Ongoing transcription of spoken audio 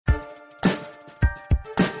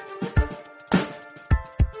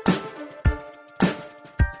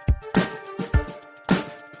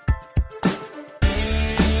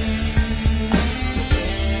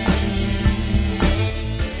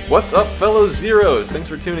What's up, fellow Zeros? Thanks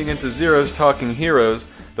for tuning into Zeros Talking Heroes,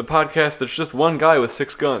 the podcast that's just one guy with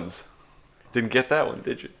 6 guns. Didn't get that one,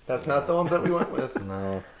 did you? That's not the one that we went with.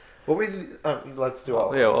 No. What we? Let's do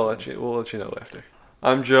all. Yeah, we'll let you know after.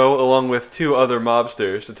 I'm Joe, along with 2 other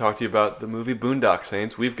mobsters, to talk to you about the movie Boondock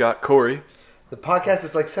Saints. We've got Corey. The podcast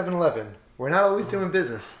is like 7-Eleven. We're not always doing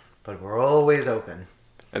business, but we're always open.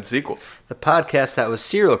 And Sequel. The podcast that was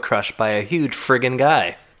serial crushed by a huge friggin'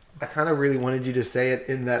 guy. I kind of really wanted you to say it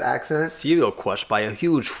in that accent. Serial crushed by a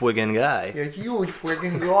huge friggin' guy. You're a huge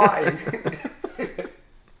freaking guy.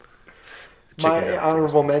 My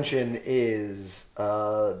honorable mention is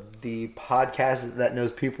the podcast that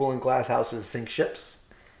knows people in glass houses sink ships.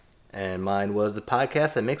 And mine was the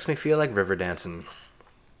podcast that makes me feel like river dancing.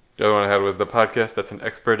 The other one I had was the podcast that's an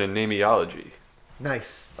expert in nameology.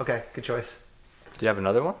 Nice. Okay, good choice. Do you have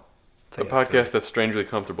another one? The podcast that's strangely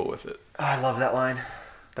comfortable with it. Oh, I love that line.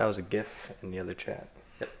 That was a GIF in the other chat.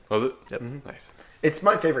 Was it? Yep. Mm-hmm. Nice. It's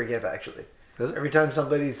my favorite GIF, actually. Is it? Every time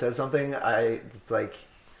somebody says something, it's like,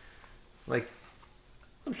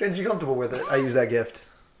 I'm strangely comfortable with it. I use that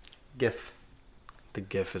GIF. The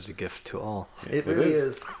GIF is a gift to all. It really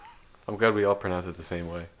is. I'm glad we all pronounce it the same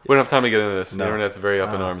way. We don't have time to get into this. No. The internet's very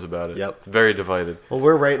up in arms about it. Yep. It's very divided. Well,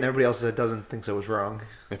 we're right, and everybody else that doesn't think so is wrong.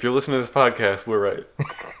 If you're listening to this podcast, we're right.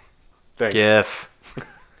 Thanks. GIF.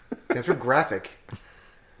 That's for graphic.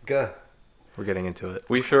 Guh. We're getting into it.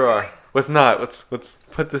 We sure are. Let's not. Let's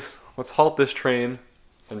halt this train.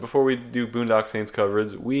 And before we do Boondock Saints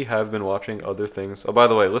coverage, we have been watching other things. Oh, by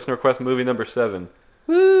the way, listener request movie number 7.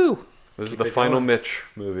 Woo! This is Keep the it Final going. Mitch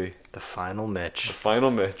movie. The Final Mitch. The Final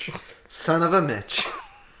Mitch. Son of a Mitch.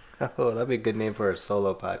 Oh, that'd be a good name for a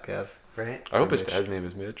solo podcast. Right? I hope his Mitch. dad's name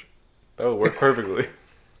is Mitch. That would work perfectly.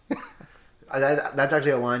 That's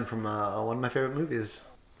actually a line from one of my favorite movies.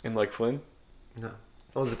 In like Flynn? No.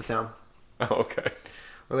 Elizabethtown. Oh, okay.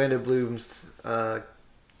 Orlando Bloom's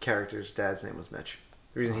character's dad's name was Mitch.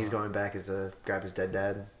 The reason he's going back is to grab his dead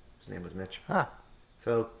dad. His name was Mitch. Ah.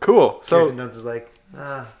 So Cool. Kirsten So, Dunst is like,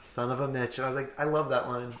 son of a Mitch. And I was like, I love that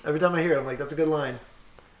line. Every time I hear it, I'm like, that's a good line.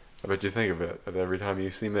 I bet you think of it every time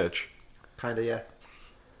you see Mitch. Kinda, yeah.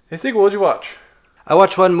 Hey, Sequel, what'd you watch? I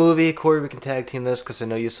watched one movie. Corey, we can tag team this because I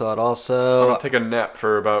know you saw it I'm also. gonna take a nap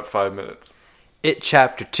for about 5 minutes. It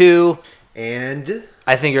Chapter 2. And,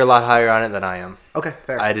 I think you're a lot higher on it than I am. okay,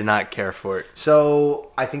 fair. I did not care for it. So,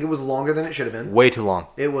 I think it was longer than it should have been. Way too long.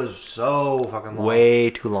 It was so fucking long.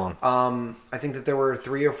 Way too long. I think that there were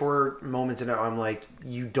 3 or 4 moments in it where I'm like,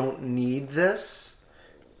 you don't need this,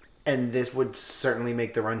 and this would certainly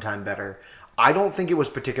make the runtime better. I don't think it was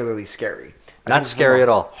particularly scary. I Not think scary from a at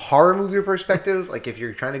all. Horror movie perspective, like if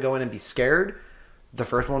you're trying to go in and be scared, the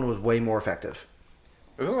first one was way more effective.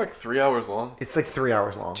 Isn't it like 3 hours long? It's like 3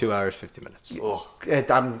 hours long. 2 hours, 50 minutes.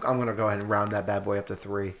 Ugh. I'm gonna go ahead and round that bad boy up to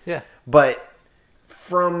 3. Yeah. But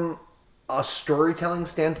from a storytelling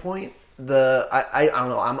standpoint, I don't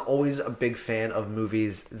know. I'm always a big fan of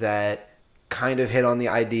movies that kind of hit on the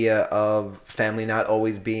idea of family not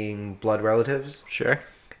always being blood relatives. Sure.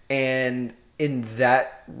 And in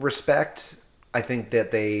that respect, I think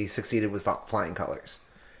that they succeeded with Flying Colors.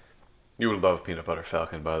 You would love Peanut Butter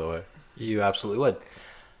Falcon, by the way. You absolutely would.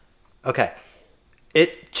 Okay.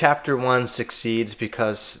 It Chapter 1 succeeds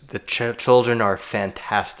because the children are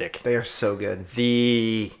fantastic. They are so good.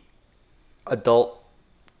 The adult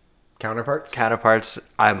Counterparts?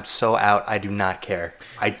 I'm so out. I do not care.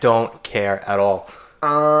 I don't care at all.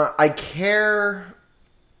 I care.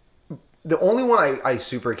 The only one I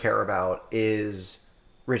super care about is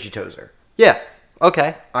Richie Tozer. Yeah.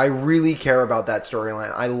 Okay. I really care about that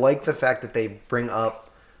storyline. I like the fact that they bring up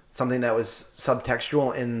something that was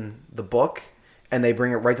subtextual in the book, and they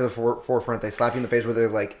bring it right to the forefront. They slap you in the face with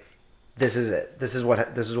it, like, "This is it. This is what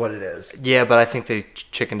it is." Yeah, but I think they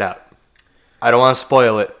chickened out. I don't want to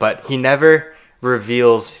spoil it, but he never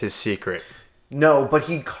reveals his secret. No, but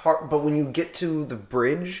but when you get to the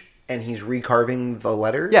bridge and he's recarving the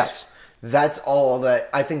letters, Yes. that's all that.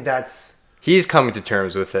 I think that's. He's coming to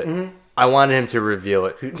terms with it. Mhm. I wanted him to reveal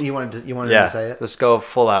it. You wanted him Yeah. to say it. Let's go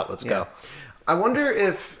full out. Let's Yeah. go. I wonder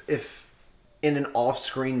if in an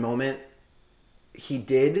off-screen moment he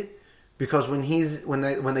did, because when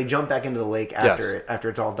they jump back into the lake after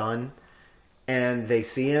it's all done, and they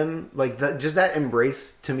see him, like just that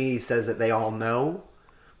embrace to me says that they all know,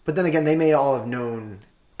 but then again they may all have known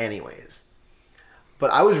anyways.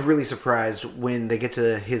 But I was really surprised when they get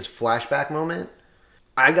to his flashback moment.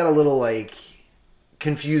 I got a little like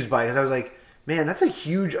confused by it because I was like, man, that's a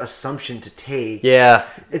huge assumption to take. Yeah.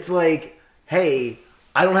 It's like, hey,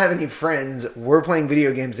 I don't have any friends. We're playing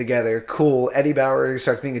video games together. Cool. Eddie Bauer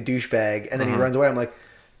starts being a douchebag, and then he runs away. I'm like,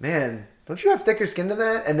 man, don't you have thicker skin than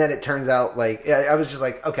that? And then it turns out like I was just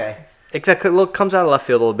like, okay. Exactly. Look, comes out of left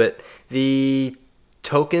field a little bit. The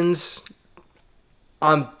tokens,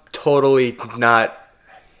 I'm totally not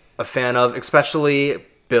a fan of, especially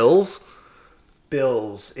Bill's.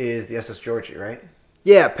 Bill's is the SS Georgie, right?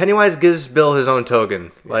 Yeah, Pennywise gives Bill his own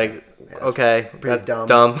token. Like, okay, pretty that's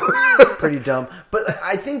dumb. Pretty dumb. But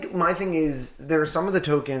I think my thing is there are some of the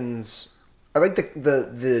tokens. I like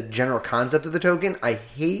the general concept of the token. I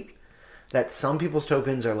hate that some people's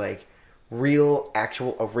tokens are like real,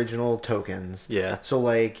 actual, original tokens. Yeah. So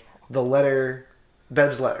like the letter,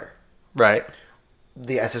 Bev's letter. Right.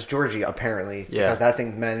 The SS Georgie, apparently. Yeah. Because that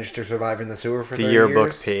thing managed to survive in the sewer for 30 yearbook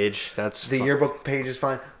years. page. That's The yearbook page is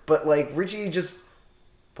fine. But like Richie just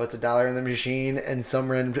puts $1 in the machine and some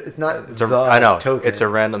random. It's not I know. token. It's a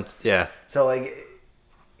random. Yeah. So like,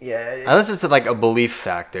 yeah. Unless it's like a belief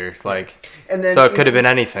factor, like. And then So it could have been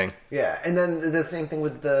anything. Yeah, and then the same thing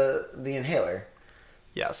with the inhaler.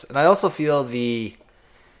 Yes, and I also feel the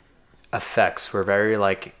effects were very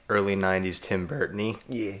like early '90s Tim Burton-y.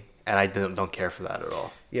 Yeah. And I don't care for that at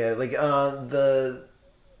all. Yeah, like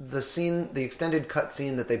the scene, the extended cut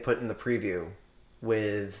scene that they put in the preview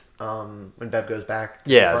with when Bev goes back. To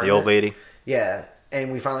the old lady. Yeah,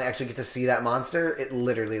 and we finally actually get to see that monster. It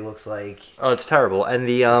literally looks like. Oh, it's terrible. And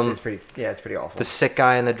the it's pretty. Yeah, it's pretty awful. The sick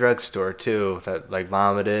guy in the drugstore too, that like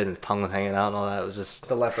vomited and his tongue was hanging out and all that. It was just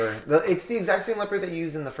the leper. It's the exact same leper they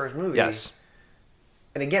used in the first movie. Yes.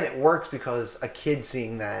 And again, it works because a kid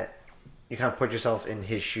seeing that, you kind of put yourself in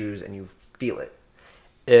his shoes and you feel it.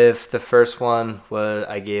 If the first one was,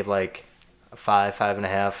 I gave like a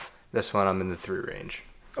 5.5. This one I'm in the 3 range.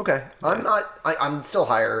 Okay, I'm not. I'm still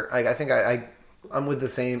higher. I think I'm with the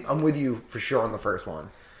same. I'm with you for sure on the first one.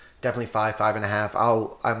 Definitely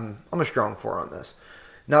 5.5. I'm a strong 4 on this.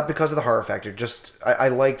 Not because of the horror factor. Just I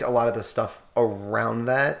liked a lot of the stuff around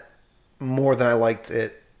that more than I liked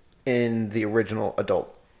it in the original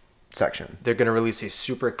adult section. They're gonna release a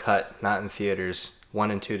super cut, not in theaters,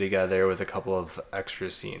 1 and 2 together with a couple of extra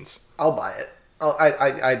scenes. I'll buy it.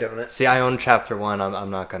 I don't it. See, I own chapter 1. I'm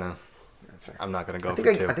not gonna. I'm not gonna go for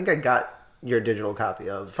 2. I think I got your digital copy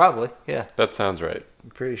of. Probably, yeah. That sounds right. I'm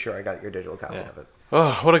pretty sure I got your digital copy Yeah. of it.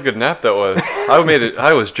 Oh, what a good nap that was.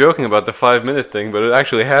 I was joking about the 5-minute thing, but it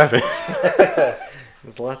actually happened.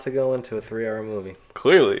 There's lots to go into a 3-hour movie.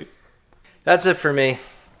 Clearly. That's it for me.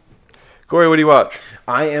 Corey, what do you watch?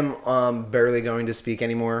 I am barely going to speak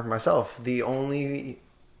anymore myself. The only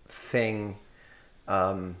thing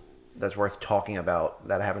that's worth talking about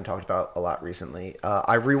that I haven't talked about a lot recently,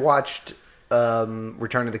 I rewatched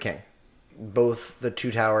Return of the King. Both The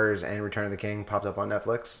Two Towers and Return of the King popped up on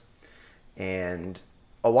Netflix. And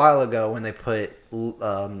a while ago when they put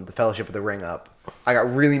the Fellowship of the Ring up, I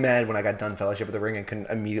got really mad when I got done Fellowship of the Ring and couldn't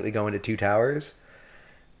immediately go into Two Towers.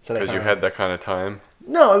 So Because you had that kind of time?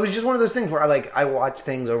 No, it was just one of those things where I watch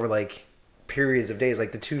things over like periods of days.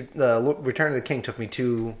 Like the Return of the King took me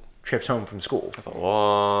 2 trips home from school. That's a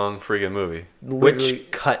long freaking movie. Literally,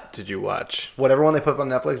 Which cut did you watch? whatever one they put up on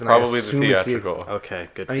Netflix, and Probably I the assume it's theatrical. Okay,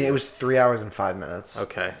 good. I mean, it was 3 hours and 5 minutes.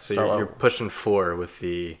 Okay, so So, you're pushing 4 with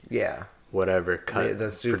the Yeah, whatever cut,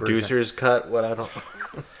 The super- producer's cut. What I don't.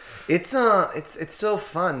 it's still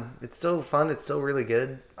fun. It's still fun. It's still really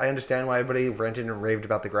good. I understand why everybody ranted and raved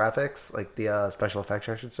about the graphics, like the special effects,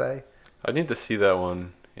 I should say. I need to see that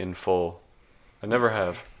one in full. I never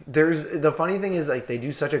have. The funny thing is like they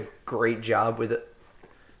do such a great job with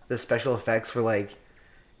the special effects for like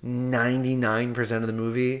 99% of the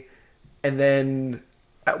movie, and then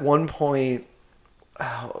at one point,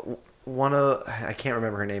 I can't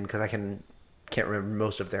remember her name because can't remember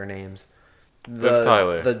most of their names. Liv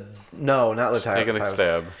Tyler. No, not Liv Tyler. Taking a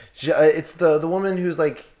stab. It's the woman who's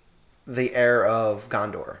like the heir of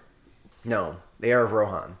Gondor. No, the heir of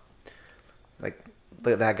Rohan. Like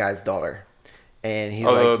that guy's daughter. And he's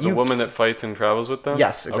like, the woman that fights and travels with them?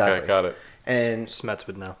 Yes, exactly. Okay, got it. And Smets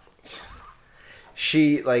would know.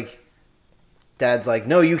 she like, Dad's like,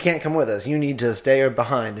 no, you can't come with us. You need to stay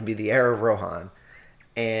behind and be the heir of Rohan.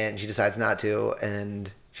 And she decides not to, and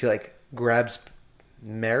she like grabs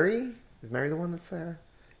Mary. Is Mary the one that's there?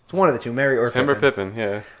 It's one of the two, Mary or Him or Pippin,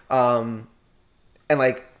 yeah. And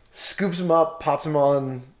like scoops him up, pops him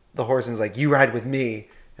on the horse, and is like, "You ride with me."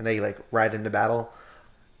 And they like ride into battle.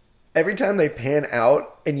 Every time they pan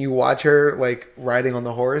out and you watch her like riding on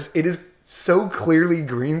the horse, it is so clearly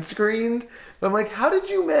green screened. I'm like, how did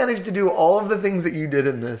you manage to do all of the things that you did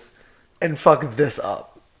in this and fuck this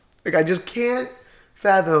up? Like, I just can't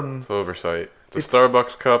fathom It's oversight. The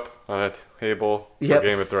Starbucks cup on a table for Yep.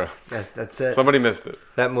 Game of Thrones. That's it. Somebody missed it.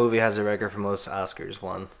 That movie has a record for most Oscars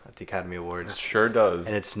won at the Academy It Awards. sure does.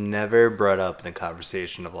 And it's never brought up in the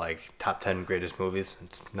conversation of like top 10 greatest movies.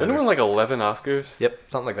 It's Didn't it never. win like 11 Oscars? Yep,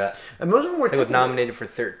 something like that. And most of them were It was technically- nominated for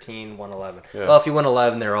 13, won 11. Yeah. Well, if you win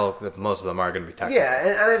 11, most of them are going to be technical.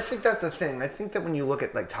 Yeah, and I think that's the thing. I think that when you look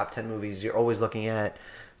at like top 10 movies, you're always looking at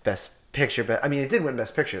Best Picture. But I mean, it did win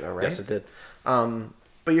Best Picture though, right? Yes, it did.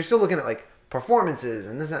 But you're still looking at like performances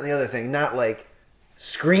and this that, and the other thing, not like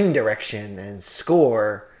screen direction and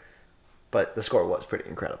score. But the score was pretty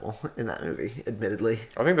incredible in that movie, admittedly.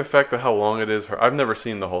 I think the fact that how long it is, I've never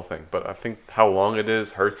seen the whole thing, but I think how long it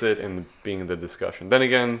is hurts it in being the discussion. Then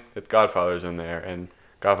again, it's Godfather's in there, and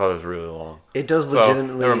Godfather's really long. It does So,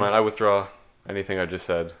 legitimately. never mind, I withdraw anything I just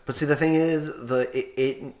said. But see, the thing is,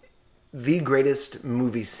 the greatest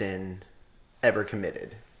movie sin ever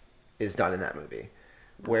committed is done in that movie,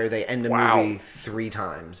 where they end a Wow. movie 3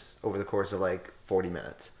 times over the course of like 40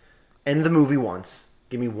 minutes. End the movie once.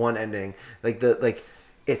 Give me one ending.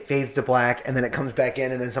 It fades to black, and then it comes back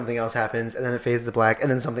in, and then something else happens, and then it fades to black,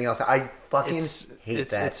 and then something else. I fucking hate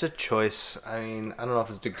that. It's a choice. I mean, I don't know if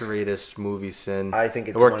it's the greatest movie sin. I think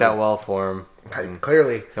it's it worked one of- out well for him.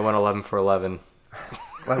 Clearly, They went 11 for 11.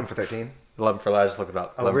 11 for 13. 11 for 11. Just look it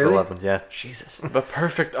up. Oh, 11 really? for 11. Yeah. Jesus. The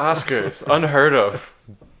perfect Oscars, unheard of.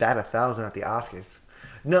 Bat 1,000 at the Oscars.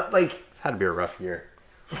 No, like, Had to be a rough year.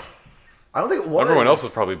 I don't think it was. Everyone else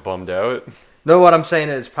was probably bummed out. No, what I'm saying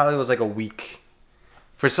is probably was like a week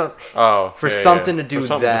for some Oh, for yeah, something yeah. to do For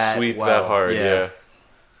something that to sweep well. that hard. Yeah.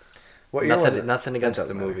 What year was it? nothing That against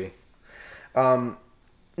doesn't the matter. movie.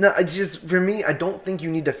 No, I just for me, I don't think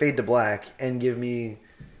you need to fade to black and give me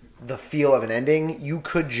the feel of an ending. You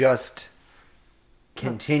could just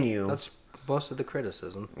continue. That's most of the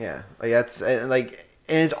criticism. Yeah, like that's like,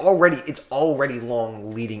 and it's already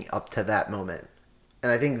long leading up to that moment,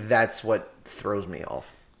 and I think that's what throws me off.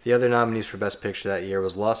 The other nominees for Best Picture that year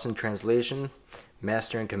was Lost in Translation,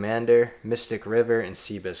 Master and Commander, Mystic River, and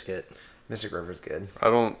Seabiscuit. Mystic River's good. I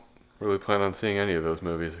don't really plan on seeing any of those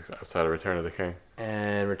movies outside of Return of the King.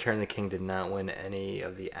 And Return of the King did not win any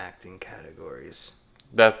of the acting categories.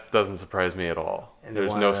 That doesn't surprise me at all. And they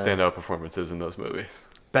There's no wanna- standout performances in those movies.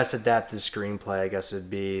 Best Adapted Screenplay, I guess, would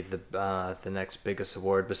be the next biggest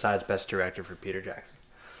award besides Best Director for Peter Jackson.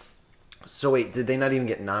 So wait, did they not even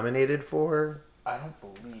get nominated for? I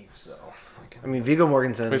don't believe so. I mean, Viggo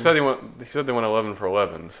Mortensen. He said they went 11 for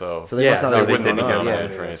 11, so So they must not no, have they been didn't going get up,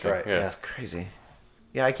 nominated yeah. for That's anything. right, Yeah. yeah. That's crazy.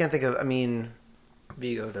 Yeah, I can't think of. I mean,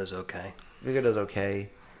 Vigo does okay. Viggo does okay.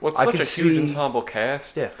 Well, it's I such could a huge see- ensemble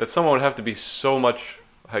cast Yeah. that someone would have to be so much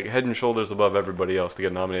like head and shoulders above everybody else to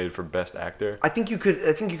get nominated for Best Actor. I think you could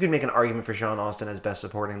make an argument for Sean Austin as best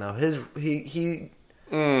supporting though. His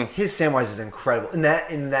Samwise is incredible. In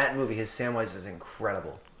that movie, his Samwise is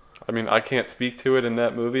incredible. I mean, I can't speak to it in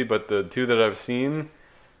that movie, but the two that I've seen,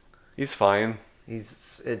 he's fine.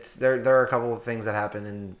 There are a couple of things that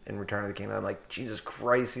happen in Return of the King that I'm like, Jesus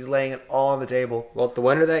Christ, he's laying it all on the table. Well, the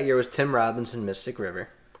winner that year was Tim Robinson, Mystic River.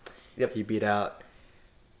 Yep. He beat out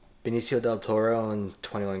Benicio del Toro in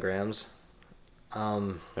 21 Grams.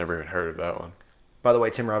 Never even heard of that one. By the way,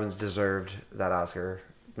 Tim Robbins deserved that Oscar.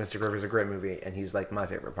 Mystic River is a great movie, and he's like my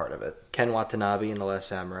favorite part of it. Ken Watanabe in The Last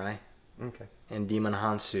Samurai. Okay. And Demon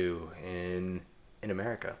Hansu in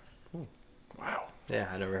America. Wow. Yeah,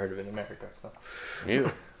 I never heard of it in America. So.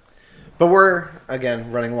 Neither. But we're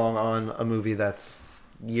again running long on a movie that's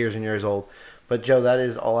years and years old. But Joe, that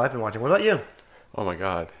is all I've been watching. What about you? Oh my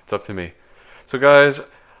God, it's up to me. So guys,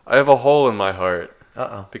 I have a hole in my heart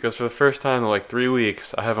Uh-oh. because for the first time in like 3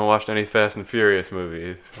 weeks, I haven't watched any Fast and Furious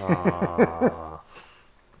movies.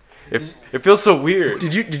 It feels so weird.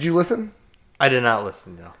 Did you listen? I did not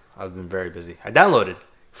listen, no. I've been very busy. I downloaded,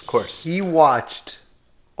 of course. He watched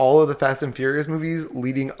all of the Fast and Furious movies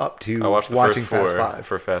leading up to I watched the watching first 4 Fast 5.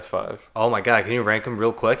 for Fast 5. Oh my god, can you rank them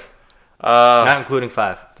real quick? Not including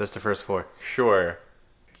 5, just the first 4. Sure.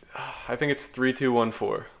 I think it's 3, 2, 1,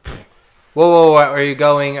 4. Whoa, are you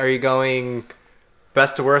going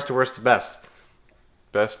best to worst or worst to best?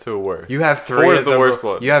 Best to worst. You have 3 4 as is the number, worst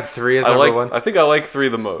one. You have 3 as I number like. 1? I think I like 3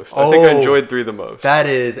 the most. I think I Oh. enjoyed 3 the most. That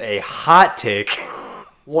is a hot take.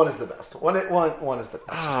 1 is the best. One is the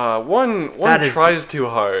best. One That is- tries too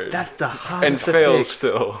hard That's the and hottest of fails takes.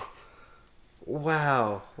 still.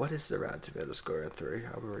 Wow. What is the Rotten Tomato score at 3?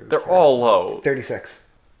 They're all low. 36.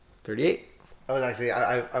 38. I was actually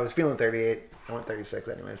I was feeling 38. I went 36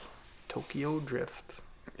 anyways. Tokyo Drift.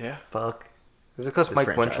 Yeah. Fuck. Is it because This Mike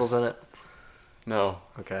franchise. Winchell's in it? No,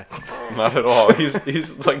 Okay. not at all. He's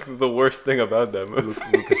like the worst thing about that movie.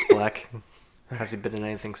 Lucas Black. Has he been in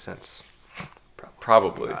anything since?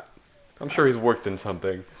 Probably. not. I'm sure he's worked in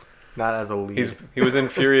something. Not as a lead. He was in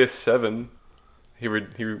Furious 7. He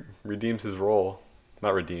redeems his role.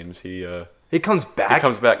 Not redeems. He comes back.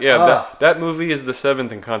 comes back. Yeah, that movie is the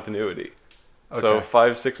 7th in continuity. So Okay.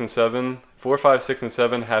 5, 6, and 7. 4, 5, 6, and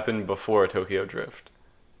 7 happened before Tokyo Drift.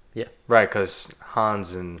 Right, because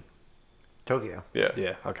Hans and Tokyo. Yeah,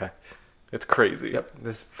 yeah. Okay. it's crazy. Yep.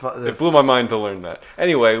 It blew my mind to learn that.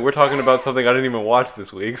 Anyway, we're talking about something I didn't even watch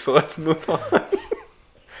this week, so let's move on.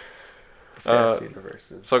 Fast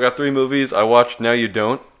universes. So I got 3 movies. I watched Now You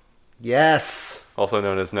Don't, Yes. also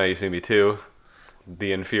known as Now You See Me Too,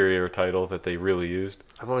 the inferior title that they really used.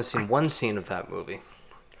 I've only seen one scene of that movie.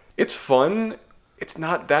 It's fun. It's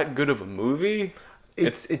not that good of a movie.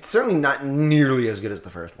 It's certainly not nearly as good as the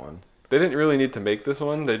first one. They didn't really need to make this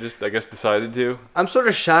one. They just, I guess, decided to. I'm sort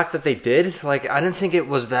of shocked that they did. Like, I didn't think it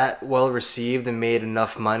was that well received and made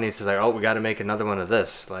enough money to like, oh, we got to make another one of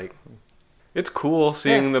this. Like, It's cool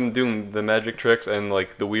seeing them doing the magic tricks and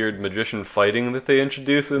like the weird magician fighting that they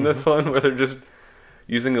introduce in this one, where they're just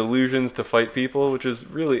using illusions to fight people, which is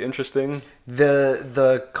really interesting.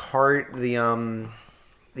 The cart, the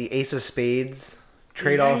Ace of Spades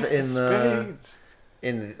trade off in the Spades.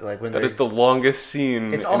 in like when That they're is the longest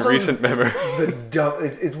scene It's in also recent memory.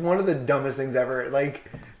 It's one of the dumbest things ever. Like,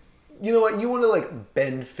 you know what? You want to like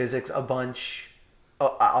bend physics a bunch.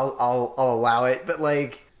 I'll allow it, but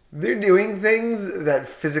like they're doing things that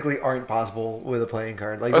physically aren't possible with a playing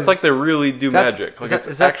card. Like It's like they really do that- magic. Like is that- it's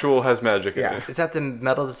is that- actual has magic in Yeah. it. is that the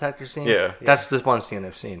metal detector scene? Yeah. That's the one scene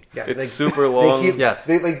I've seen. yeah, It's like, super long. Yes.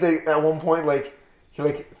 They at one point like he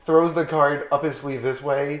like throws the card up his sleeve this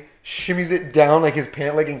way, shimmies it down like his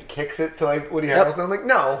pant leg, and kicks it to like Woody Yep. Harrelson. I'm like,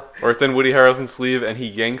 no. Or it's in Woody Harrelson's sleeve and he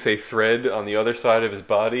yanks a thread on the other side of his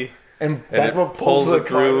body And and that's it what pulls the it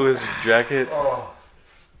through card. his jacket. Oh.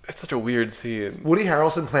 It's such a weird scene. Woody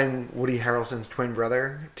Harrelson playing Woody Harrelson's twin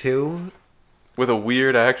brother too, With a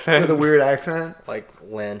weird accent. with a weird accent. Like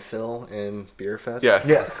landfill and beer fest. Yes.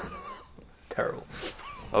 Yes. Terrible.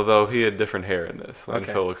 Although he had different hair in this.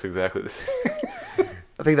 Okay. Landfill looks exactly the same.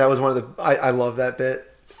 I think that was one of the. I love that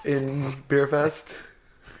bit in Beer Fest.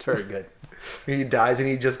 It's very good. He dies and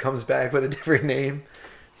he just comes back with a different name.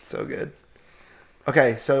 So good.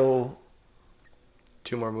 Okay, so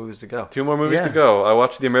 2 more movies to go. 2 more movies Yeah. to go. I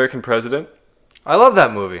watched The American President. I love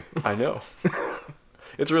that movie. I know.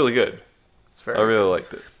 It's really good. It's very I really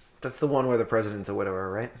liked it. that's the one where the president's a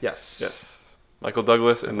widower, right? Yes. Yes. Michael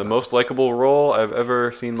Douglas in the Douglas. most likable role I've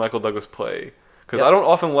ever seen Michael Douglas play. Because Yep. I don't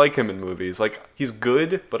often like him in movies. Like, he's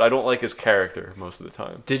good, but I don't like his character most of the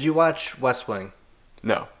time. Did you watch West Wing?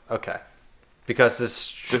 No. Okay. Because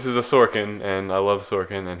this This is a Sorkin, and I love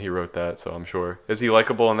Sorkin, and he wrote that, so I'm sure. Is he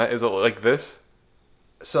likable in that? Is it like this?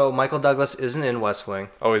 so Michael Douglas isn't in West Wing,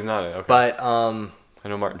 Oh, he's not. Okay. but I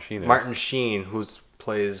know Martin Sheen is. Martin Sheen, who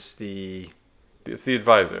plays the It's the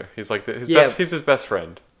advisor. He's like Yeah. he's his best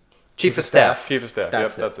friend. chief of staff. Chief of staff.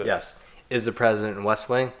 That's Yep, that's it. Yes, is the president in West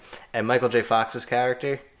Wing, and Michael J. Fox's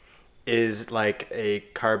character is like a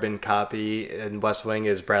carbon copy in West Wing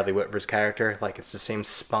is Bradley Whitford's character. Like it's the same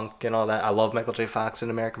spunk and all that. I love Michael J. Fox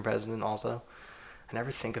in American President. Also, I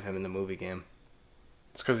never think of him in the movie game.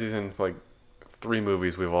 It's because he's in like 3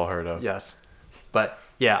 movies we've all heard of. Yes, but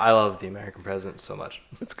yeah, I love the American President so much.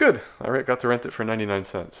 It's good. I got to rent it for 99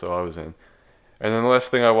 cents, so I was in. And then the last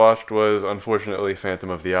thing I watched was, unfortunately, Phantom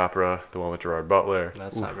of the Opera, the one with Gerard Butler.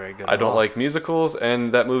 That's not very good. I at don't all. like musicals,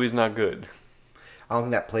 and that movie's not good. I don't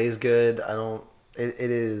think that plays good. I don't. It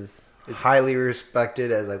is highly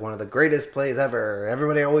respected as like one of the greatest plays ever.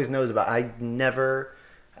 Everybody always knows about. I never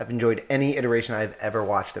have enjoyed any iteration I've ever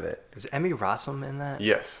watched of it. Is Emmy Rossum in that?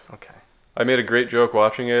 Yes. Okay. I made a great joke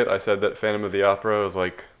watching it. I said that Phantom of the Opera was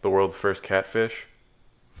like the world's first catfish.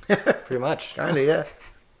 Pretty much. Kinda, yeah.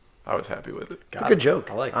 I was happy with it. It's a good joke.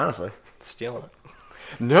 I like it. honestly. Stealing it.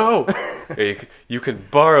 No! Hey, you can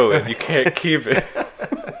borrow it. You can't keep it.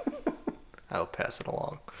 I'll pass it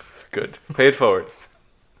along. Good. Pay it forward.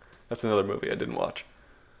 That's another movie I didn't watch.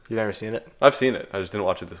 You've never seen it? I've seen it. I just didn't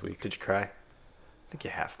watch it this week. Did you cry? I think you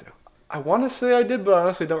have to. I want to say I did, but I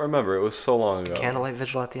honestly don't remember. It was so long ago. Candlelight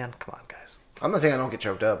vigil at the end. Come on, guys. I'm not saying I don't get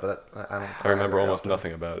choked up, but I don't. I remember very almost often.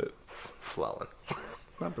 nothing about it. Flowing.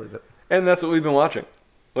 I believe it. And that's what we've been watching.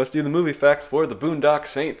 Let's do the movie facts for The Boondock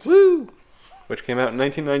Saints. Woo! Which came out in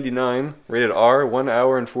 1999, rated R, 1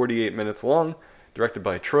 hour and 48 minutes long, directed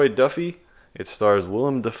by Troy Duffy. It stars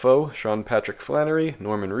Willem Dafoe, Sean Patrick Flannery,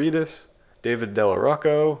 Norman Reedus, David Del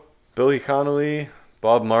Rocco, Billy Connolly,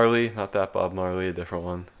 Bob Marley, not that Bob Marley, a different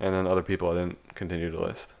one, and then other people I didn't continue to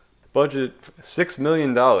list. Budget $6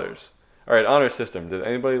 million. Alright, honor system. Did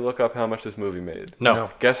anybody look up how much this movie made? No. No.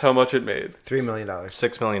 Guess how much it made. $3 million.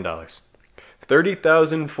 $6 million.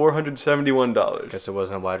 $30,471. Guess it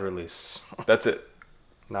wasn't a wide release. That's it.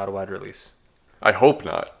 Not a wide release. I hope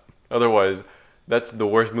not. Otherwise, that's the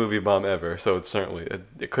worst movie bomb ever. So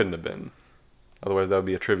it couldn't have been. Otherwise, that would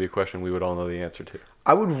be a trivia question we would all know the answer to.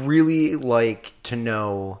 I would really like to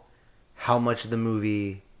know how much the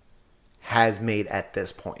movie has made at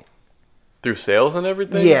this point. Through sales and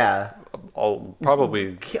everything? Yeah.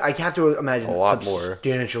 Probably I have to imagine a lot more.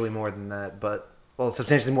 Substantially more than that, but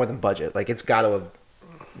substantially more than budget. Like it's got to have.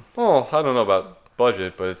 Well, I don't know about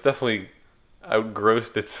budget, but it's definitely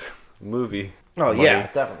outgrossed its movie. Oh money.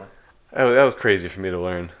 yeah, definitely. That was crazy for me to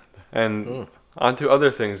learn. And on to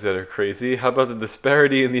other things that are crazy. How about the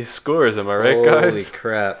disparity in these scores? Am I right, guys? Holy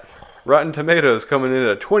crap! Rotten Tomatoes coming in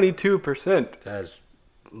at 22%. That's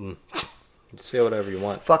say whatever you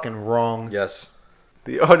want. Fucking wrong. Yes.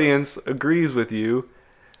 The audience agrees with you,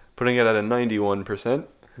 putting it at a 91%.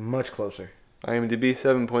 Much closer. IMDb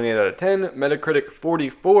 7.8 out of 10, Metacritic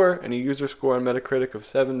 44, and a user score on Metacritic of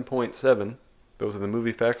 7.7. Those are the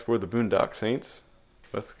movie facts for the Boondock Saints.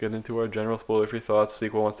 Let's get into our general spoiler-free thoughts.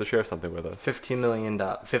 Sequel wants to share something with us. $50 million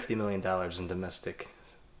in domestic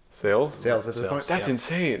Sales at this point. That's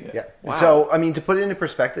insane. Yeah. Wow. So I mean, to put it into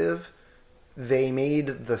perspective, they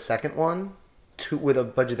made the second one with a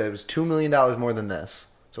budget that was $2 million more than this,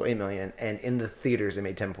 so $8 million, and in the theaters they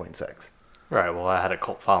made 10.6. Right. Well, I had a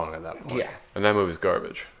cult following at that point. Yeah. And that movie's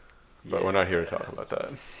garbage. But we're not here to talk about that.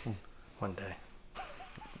 One day.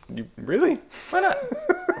 You really? Why not?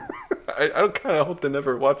 I kind of hope to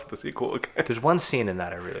never watch the sequel again. There's one scene in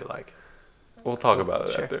that I really like. We'll talk about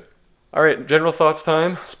it Sure. after. All right, general thoughts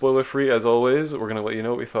time. Spoiler free as always. We're gonna let you know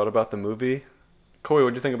what we thought about the movie. Corey,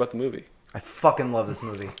 what'd you think about the movie? I fucking love this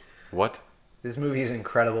movie. What? This movie is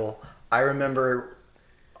incredible. I remember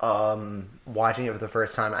watching it for the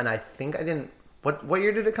first time, and I think I didn't. What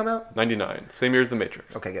year did it come out? 99. Same year as The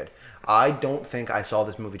Matrix. Okay, good. I don't think I saw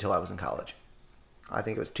this movie till I was in college. I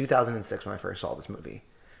think it was 2006 when I first saw this movie.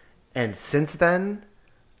 And since then,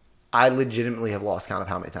 I legitimately have lost count of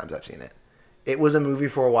how many times I've seen it. It was a movie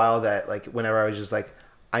for a while that, like, whenever I was just like,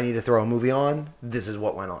 I need to throw a movie on, this is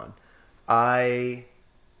what went on. I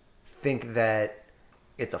think that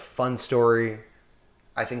it's a fun story.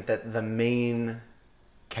 I think that the main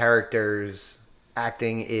character's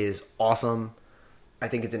acting is awesome. I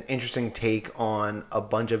think it's an interesting take on a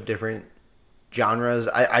bunch of different genres.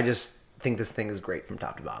 I just think this thing is great from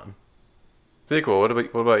top to bottom. Sequel, what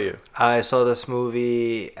about you? I saw this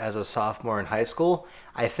movie as a sophomore in high school.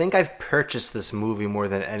 I think I've purchased this movie more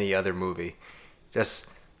than any other movie. Just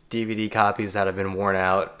DVD copies that have been worn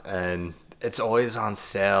out, and it's always on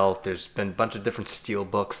sale. There's been a bunch of different steel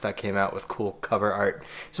books that came out with cool cover art.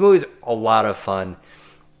 This movie's a lot of fun.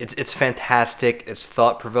 It's fantastic. It's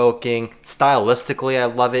thought-provoking. Stylistically, I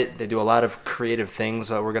love it. They do a lot of creative things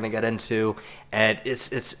that we're going to get into, and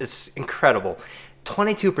it's incredible.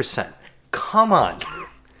 22%. Come on.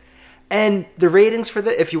 And the ratings for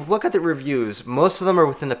if you look at the reviews, most of them are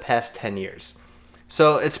within the past 10 years.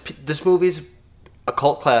 So this movie's a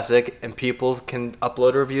cult classic, and people can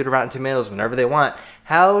upload a review to Rotten Tomatoes whenever they want.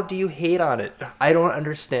 How do you hate on it? I don't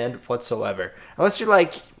understand whatsoever. Unless you're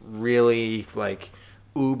like really like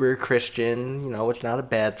uber Christian, which is not a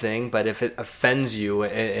bad thing, but if it offends you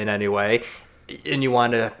in any way and you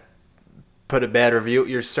want to put a bad review,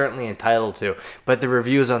 you're certainly entitled to. But the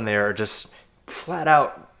reviews on there are just flat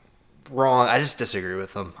out wrong. I just disagree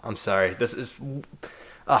with them. I'm sorry. This is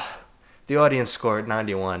the audience score at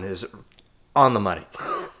 91 is on the money.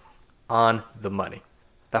 On the money.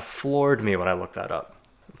 That floored me when I looked that up.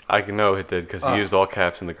 I know it did because you used all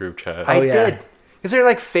caps in the group chat. I did. Because they're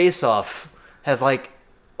like Face Off has like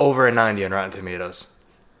over a 90 on Rotten Tomatoes.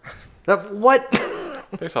 What?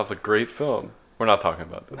 Face Off's a great film. We're not talking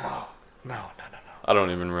about this. No. I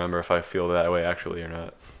don't even remember if I feel that way actually or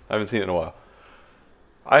not. I haven't seen it in a while.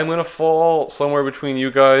 I'm going to fall somewhere between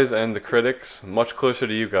you guys and the critics. Much closer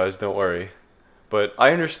to you guys, don't worry. But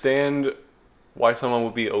I understand why someone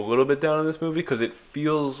would be a little bit down on this movie because it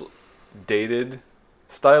feels dated.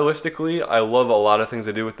 Stylistically, I love a lot of things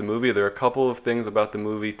they do with the movie. There are a couple of things about the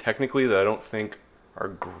movie technically that I don't think are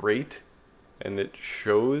great, and it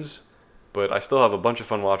shows. But I still have a bunch of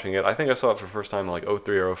fun watching it. I think I saw it for the first time in like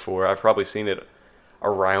 03 or 04. I've probably seen it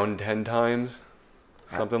around 10 times,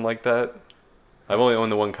 something like that. I've only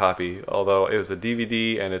owned the one copy, although it was a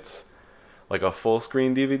DVD and it's like a full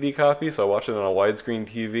screen DVD copy, so I watched it on a widescreen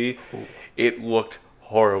TV. Ooh. It looked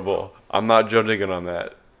horrible. I'm not judging it on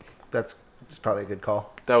that. That's probably a good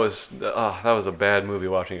call. That was a bad movie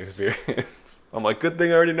watching experience. I'm like, good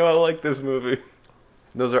thing I already know I like this movie.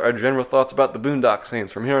 Those are our general thoughts about the Boondock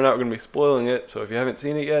Saints. From here on out, we're going to be spoiling it, so if you haven't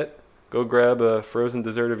seen it yet, go grab a frozen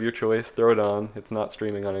dessert of your choice, throw it on. It's not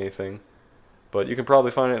streaming on anything, but you can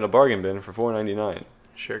probably find it in a bargain bin for $4.99.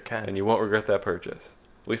 Sure can. And you won't regret that purchase.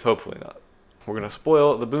 At least hopefully not. We're going to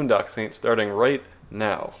spoil the Boondock Saints starting right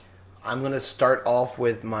now. I'm going to start off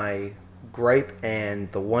with my gripe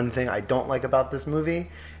and the one thing I don't like about this movie,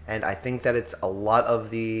 and I think that it's a lot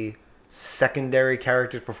of the secondary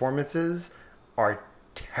characters' performances are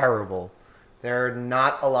terrible. There are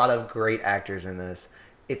not a lot of great actors in this.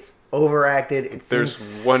 It's overacted.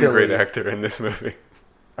 There's one silly. great actor in this movie.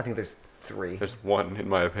 I think there's 3. There's one, in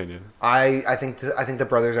my opinion. I think the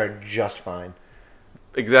brothers are just fine.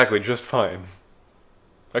 Exactly, just fine.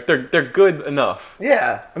 Like they're good enough.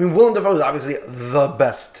 Yeah, I mean Willem Dafoe is obviously the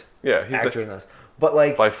best Yeah, he's actor in this, but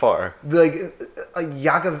like by far. like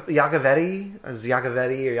Yacovetti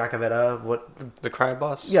or Yacovetta, what? The crime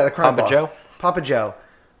boss? Yeah, the crime Papa boss. Joe? Papa Joe.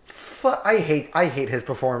 I hate his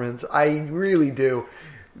performance. I really do.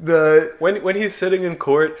 The When he's sitting in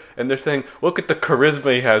court and they're saying, "Look at the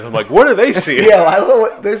charisma he has," I'm like, "What do they see?" yeah, I don't know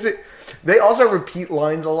what there's. They also repeat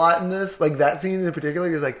lines a lot in this. Like that scene in particular,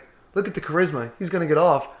 he's like, "Look at the charisma. He's gonna get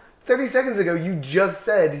off." 30 seconds ago, you just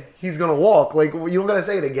said he's gonna walk. Like you don't gotta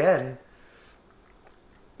say it again.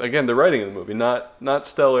 Again, the writing of the movie not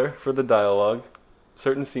stellar for the dialogue.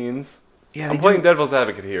 Certain scenes. Yeah, I'm playing devil's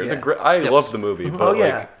advocate here. Yeah. It's I Yes. love the movie, but Oh,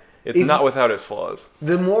 yeah. like, it's If- not without its flaws.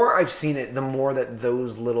 The more I've seen it, the more that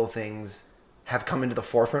those little things have come into the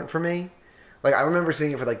forefront for me. Like I remember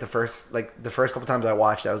seeing it for the first couple times I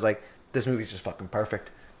watched it, I was like, this movie's just fucking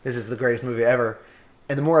perfect. This is the greatest movie ever.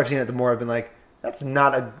 And the more I've seen it, the more I've been like, that's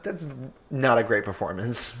not a great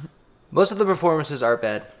performance. Most of the performances are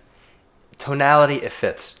bad. Tonality, it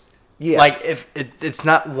fits. Yeah. Like, if it's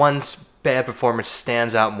not one bad performance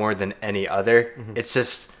stands out more than any other. Mm-hmm. It's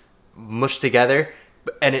just mushed together,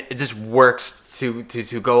 and it just works to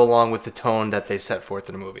go along with the tone that they set forth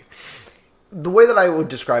in the movie. The way that I would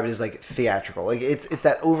describe it is like theatrical. Like it's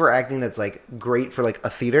that overacting that's like great for like a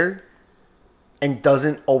theater and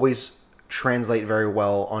doesn't always translate very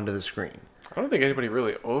well onto the screen. I don't think anybody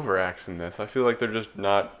really overacts in this. I feel like they're just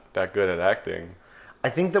not that good at acting. I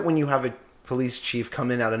think that when you have a police chief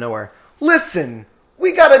come in out of nowhere, listen,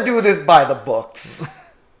 we gotta do this by the books.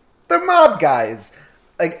 They're mob guys.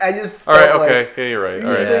 Like I just All right, felt okay, like, yeah, you're right. You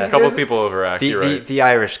All right, think a couple there's- of people overact. You're right. The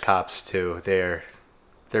Irish cops too. They're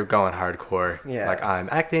going hardcore. Yeah. Like, I'm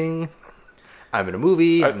acting. I'm in a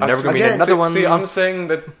movie. I'm I- never gonna be in again, another one. See, I'm saying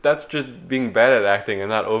that's just being bad at acting and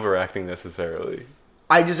not overacting necessarily.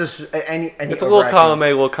 I just any It's a little overacting- column A,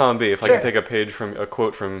 little column B. If I Sure. can take a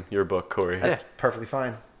quote from your book, Corey. That's perfectly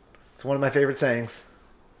fine. It's one of my favorite sayings.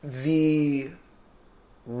 The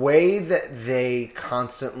way that they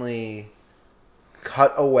constantly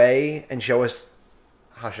cut away and show us,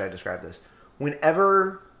 how should I describe this?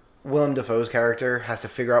 Whenever Willem Dafoe's character has to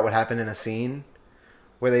figure out what happened in a scene,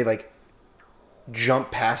 where they like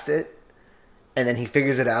jump past it, and then he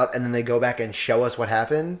figures it out, and then they go back and show us what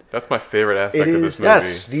happened. That's my favorite aspect It of is this movie.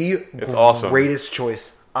 yes. the It's awesome. greatest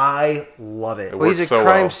choice. I love it. It Well, he's a works so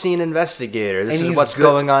crime well. scene investigator. This And is he's what's good.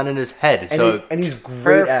 going on in his head. And so he's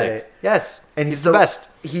great at perfect. it. Yes, And he's so the best.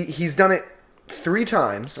 He's done it 3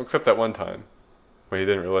 times. Except that one time when he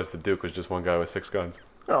didn't realize the Duke was just one guy with 6 guns.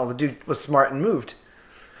 Well, the dude was smart and moved.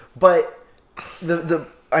 But the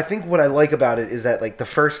I think what I like about it is that like the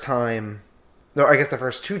first time, no, I guess the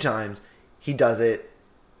first 2 times he does it,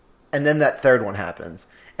 and then that third one happens,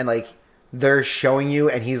 and like they're showing you,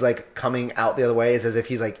 and he's like coming out the other way. It's as if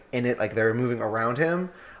he's like in it, like they're moving around him.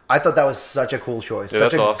 I thought that was such a cool choice, Yeah,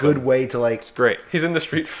 such that's a awesome. good way to like. Great. He's in the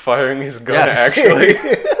street firing his gun Yes. actually.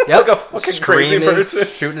 Yep. Like a fucking crazy Screaming, person.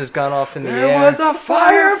 shooting his gun off in the There air. was a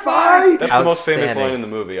firefight! That's the most famous Outstanding. line in the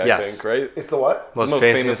movie, I Yes. think, right? It's the what? most most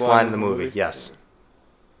famous famous line in the movie. Yes.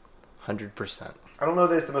 100%. I don't know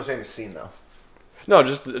that it's the most famous scene though. No,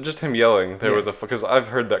 just him yelling. There Yeah. was because I've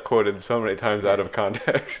heard that quoted so many times out of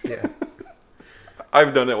context. Yeah.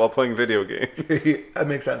 I've done it while playing video games. That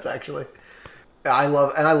makes sense, actually. I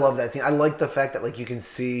love that scene. I like the fact that like you can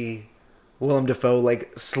see Willem Dafoe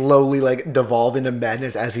like slowly like devolve into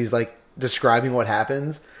madness as he's like describing what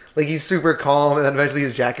happens. Like he's super calm, and then eventually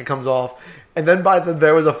his jacket comes off, and then by the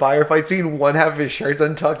there was a firefight scene. One half of his shirt's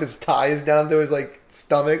untucked, his tie is down to his like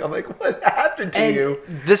stomach. I'm like, what happened to And you?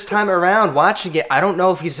 this time around, watching it, I don't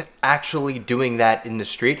know if he's actually doing that in the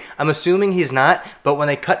street. I'm assuming he's not, but when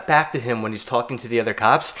they cut back to him when he's talking to the other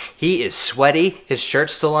cops, he is sweaty, his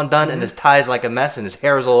shirt's still undone, and his tie's like a mess, and his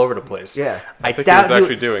hair is all over the place. Yeah. I think he was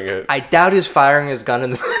actually doing it. I doubt he's firing his gun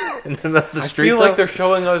in the, in the middle of the I street. feel like though. they're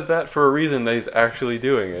showing us that for a reason that he's actually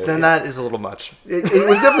doing it. Then that is a little much. It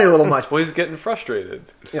was definitely a little much. Well, he's getting frustrated.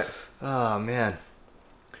 Yeah. Oh, man.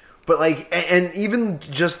 But like, and even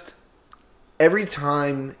just every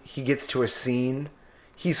time he gets to a scene,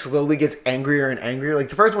 he slowly gets angrier and angrier. Like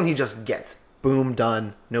the first one, he just gets boom,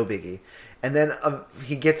 done, no biggie, and then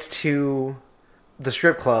he gets to the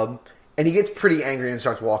strip club and he gets pretty angry and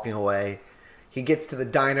starts walking away. He gets to the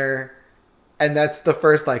diner, and that's the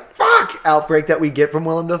first like fuck outbreak that we get from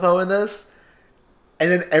Willem Dafoe in this.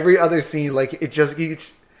 And then every other scene, like it just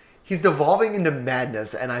he's devolving into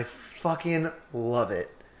madness, and I fucking love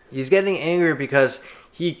it. He's getting angry because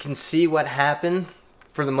he can see what happened.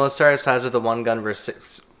 For the most part, size of the one gun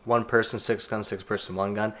versus one person, 6 gun, 6 person,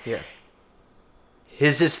 1 gun. Yeah.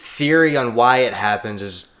 His theory on why it happens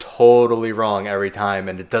is totally wrong every time,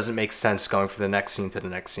 and it doesn't make sense going from the next scene to the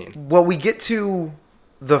next scene. Well, we get to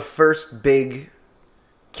the first big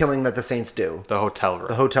killing that the Saints do. The hotel room.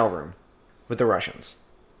 The hotel room with the Russians.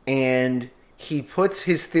 And he puts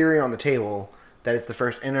his theory on the table that it's the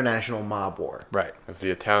first international mob war. Right. It's the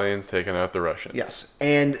Italians taking out the Russians. Yes.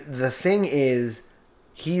 And the thing is,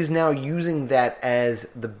 he's now using that as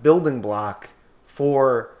the building block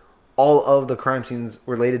for all of the crime scenes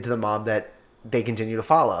related to the mob that they continue to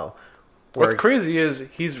follow. What's crazy is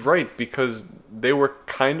he's right, because they were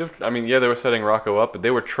kind of, I mean, yeah, they were setting Rocco up, but they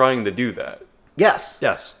were trying to do that. Yes.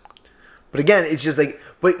 Yes. But again, it's just like,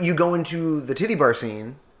 but you go into the titty bar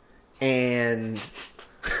scene, and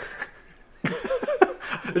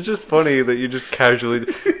It's just funny that you just casually,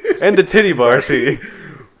 and the titty bar scene.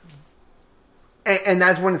 And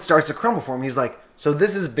that's when it starts to crumble for him. He's like, so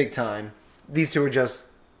this is big time. These two are just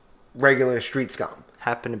regular street scum.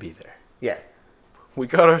 Happen to be there. Yeah. We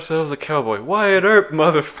got ourselves a cowboy. Wyatt Earp,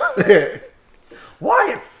 motherfucker.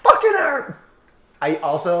 Wyatt fucking Earp! I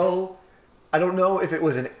don't know if it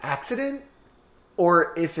was an accident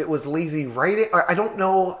or if it was lazy writing. Or I don't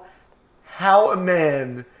know how a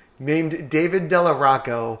man named David Della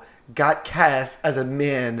Rocco got cast as a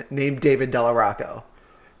man named David Della Rocco.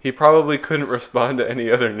 He probably couldn't respond to any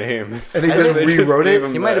other names. And they I just think They rewrote gave it?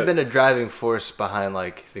 him He might have that. been a driving force behind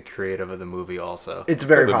like the creative of the movie also. It's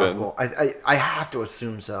very Could've possible. I have to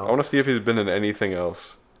assume so. I want to see if he's been in anything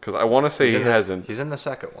else, because I want to say He's he in this- hasn't. He's in the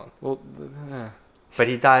second one. Well, But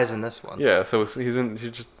he dies in this one. yeah. So he's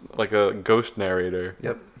just like a ghost narrator.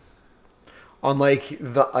 Yep. On like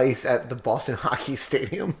the ice at the Boston Hockey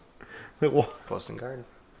Stadium. Boston Garden.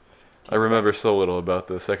 I remember so little about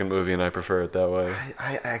the second movie, and I prefer it that way.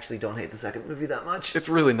 I actually don't hate the second movie that much. It's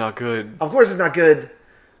really not good. Of course it's not good,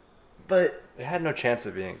 but It had no chance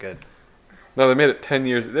of being good. No, they made it 10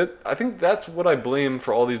 years. I think that's what I blame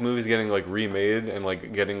for all these movies getting like remade and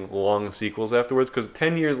like getting long sequels afterwards. Because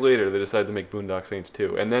 10 years later, they decided to make Boondock Saints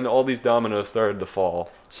 2, and then all these dominoes started to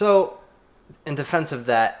fall. So, in defense of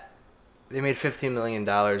that, they made $15 million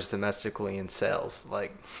domestically in sales.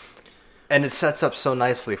 Like, and it sets up so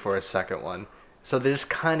nicely for a second one. So they just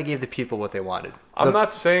kind of gave the people what they wanted. I'm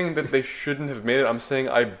not saying that they shouldn't have made it. I'm saying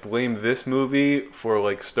I blame this movie for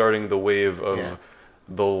like starting the wave of Yeah.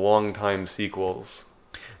 the long time sequels.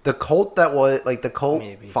 the cult that was like the cult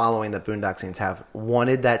Maybe. following that Boondock Saints have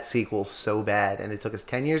wanted that sequel so bad, and it took us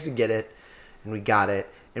 10 years to get it, and we got it,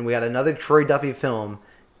 and we got another Troy Duffy film,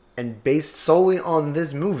 and based solely on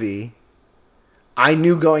this movie, I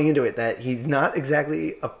knew going into it that he's not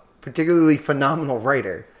exactly a particularly phenomenal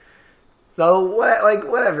writer. So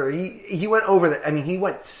whatever. He went over the. I mean, he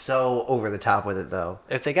went so over the top with it, though.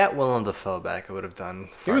 If they got Willem Dafoe back, it would have done.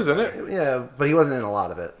 He far was in better. it. Yeah, but he wasn't in a lot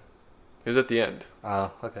of it. He was at the end.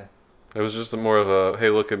 Oh, okay. It was just more of a hey,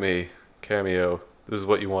 look at me cameo. This is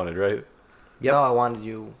what you wanted, right? Yep. No, I wanted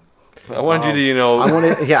you. I wanted you to, I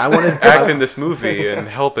wanted. Yeah, I wanted. act in this movie and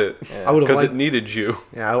help it Yeah. I would have because liked. it needed you.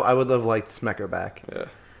 Yeah, I would have liked Smecker back. Yeah,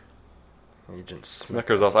 Agent Smith.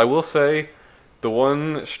 Smecker's awesome. I will say, the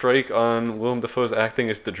one strike on Willem Dafoe's acting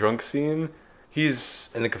is the drunk scene. He's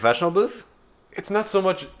In the confessional booth? it's not so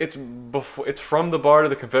much it's before it's from the bar to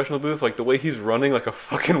the confessional booth, like the way he's running like a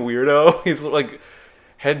fucking weirdo. He's like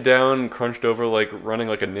head down, crunched over, like running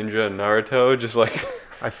like a ninja in Naruto, just like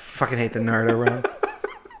I fucking hate the Naruto run.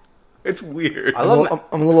 it's weird. I love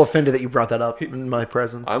I'm a little offended that you brought that up in my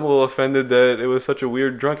presence. I'm a little offended that it was such a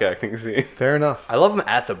weird drunk acting scene. Fair enough. I love him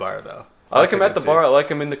at the bar, though. I like That's him a at the good bar, I scene. like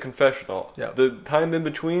him in the confessional. Yeah. The time in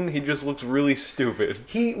between, he just looks really stupid.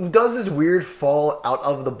 He does this weird fall out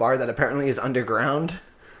of the bar that apparently is underground.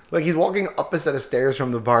 Like he's walking up a set of stairs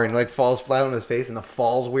from the bar and like falls flat on his face, and the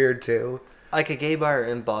fall's weird too. Like a gay bar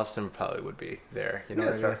in Boston probably would be there. You know Yeah,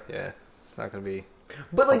 what I that's mean? Yeah. It's not going to be.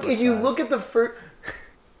 But like if you Publicized. look at the first,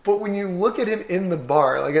 but when you look at him in the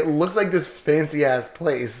bar, like it looks like this fancy ass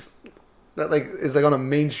place that like is like on a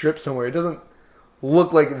main strip somewhere. It doesn't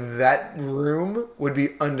look like that room would be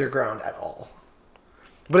underground at all.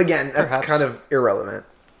 But again, that's Perhaps. kind of irrelevant.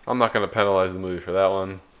 I'm not going to penalize the movie for that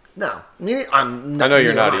one. No, I'm not. I know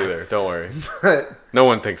you're not neither am I. either. Don't worry. But No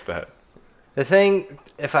one thinks that. The thing,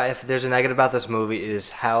 if there's a negative about this movie, is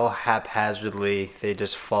how haphazardly they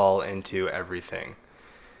just fall into everything.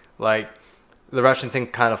 Like, the Russian thing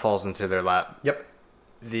kind of falls into their lap. yep.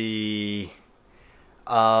 The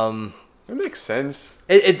It makes sense.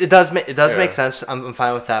 it does make Yeah. make sense. I'm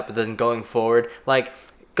fine with that. But then going forward, like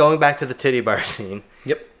going back to the titty bar scene,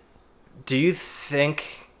 Yep. do you think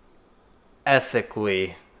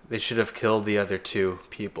ethically they should have killed the other two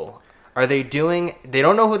people? Are they doing? They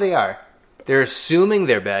don't know who they are. They're assuming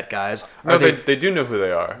they're bad guys. No, Are they do know who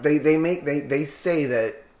they are. They say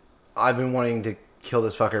that I've been wanting to kill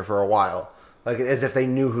this fucker for a while, like as if they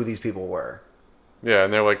knew who these people were. Yeah,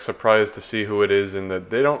 and they're like surprised to see who it is, and that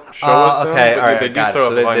they don't show Oh, us them, okay, but all right, they do got it. throw So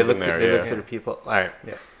up they lines look in there. they look Yeah. for the people. All right.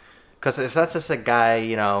 Yeah. Because if that's just a guy,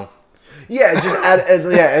 you know. Yeah,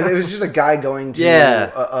 yeah. It was just a guy going to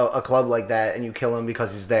Yeah. a club like that, and you kill him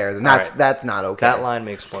because he's there. Then All right. that's not okay. That line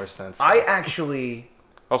makes more sense. I actually.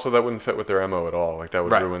 Also, that wouldn't fit with their MO at all. Like that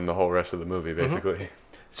would Right. ruin the whole rest of the movie, basically.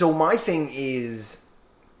 So my thing is,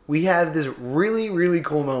 we have this really, really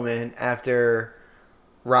cool moment after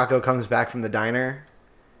Rocco comes back from the diner,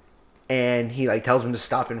 and he like tells him to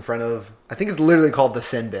stop in front of. I think it's literally called the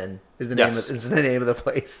Sin Bin. Is the Yes. name of the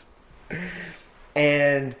place.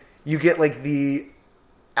 And you get like the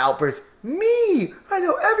outburst. Me, I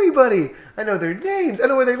know everybody. I know their names. I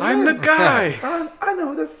know where they live. I'm the guy. I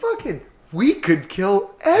know they're fucking. We could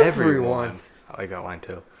kill everyone. I like that line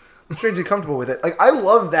too. I'm strangely comfortable with it. Like I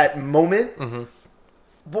love that moment. Mm-hmm.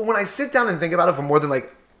 But when I sit down and think about it for more than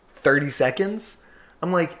like 30 seconds,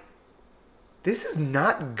 I'm like, this is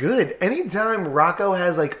not good. Anytime Rocco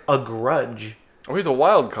has like a grudge, Oh, he's a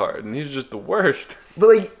wild card, and he's just the worst. but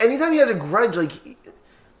like anytime he has a grudge, like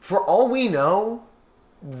for all we know,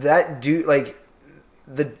 that dude, like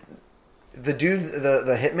the dude,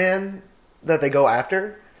 the hitman that they go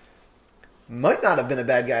after, might not have been a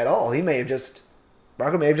bad guy at all.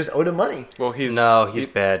 Rocco may have just owed him money. Well, he's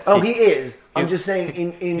bad. Oh, he is. I'm he's- just saying.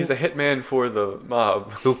 In he's a hitman for the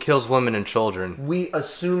mob. Who kills women and children? we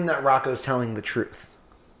assume that Rocco's telling the truth.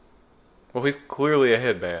 Well, he's clearly a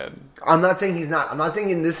hitman. I'm not saying he's not. I'm not saying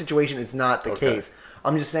in this situation it's not the Okay. case.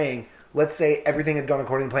 I'm just saying, let's say everything had gone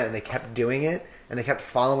according to plan and they kept doing it and they kept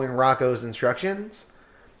following Rocco's instructions.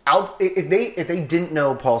 If they didn't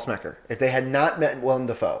know Paul Smecker, if they had not met Willem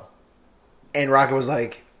Dafoe, and Rocco was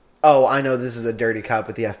like, "Oh, I know this is a dirty cop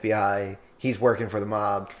with the FBI. He's working for the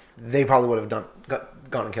mob," they probably would have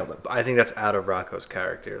gone and killed him. I think that's out of Rocco's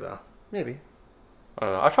character, though. Maybe. I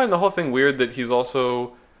don't know. I find the whole thing weird that he's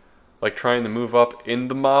also like trying to move up in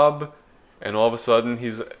the mob, and all of a sudden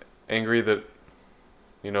he's angry that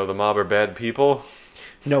the mob are bad people.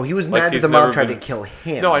 No, he was Like mad that he's the mob never tried been- to kill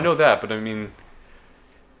him. No, I know that, but I mean,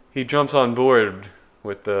 he jumps on board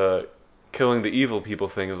with the killing the evil people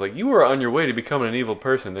thing. It was like, you were on your way to becoming an evil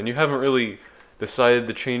person, and you haven't really decided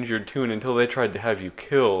to change your tune until they tried to have you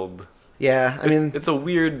killed. Yeah, I mean, It's a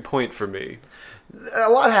weird point for me. a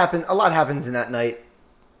lot happens in that night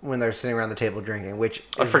when they're sitting around the table drinking, which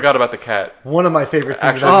I is forgot about the cat. one of my favorite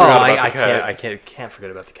scenes. Actually, of I that forgot movie. about the cat. I can't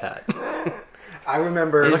forget about the cat. I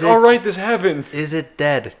remember. Is Like, it- all right, this happens. Is it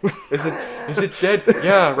dead? Is it dead?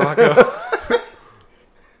 Yeah, Rocco.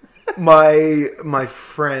 my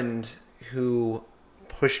friend who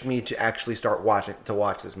pushed me to actually start watch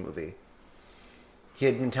this movie. He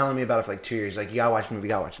had been telling me about it for like 2 years. Like, you gotta watch the movie. You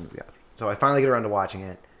gotta watch the movie. So I finally get around to watching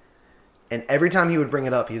it, and every time he would bring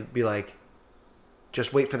it up, he'd be like,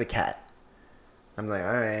 "Just wait for the cat." I'm like,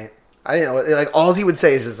 "All right." I didn't know. Like, all he would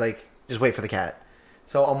say is just like, "Just wait for the cat."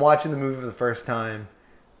 So I'm watching the movie for the first time,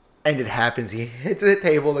 and it happens. He hits the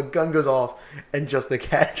table, the gun goes off, and just the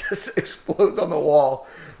cat just explodes on the wall.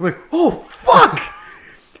 I'm like, "Oh fuck!"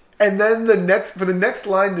 And then the next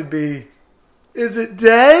line to be, "Is it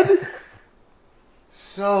dead?"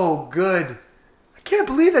 So good. I can't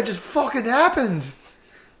believe that just fucking happened.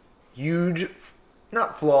 Huge,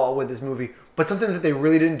 not flaw with this movie, but something that they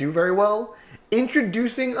really didn't do very well.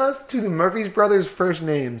 Introducing us to the Murphy brothers' first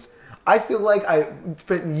names. I feel like I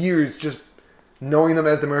spent years just knowing them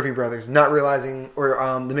as the Murphy brothers, not realizing, or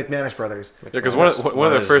the McManus brothers. Yeah, because one of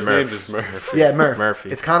their is first Murph. names is Murph. Yeah, Murph.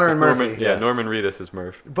 Murphy. It's Connor and Murphy. Norman, yeah, Norman Reedus is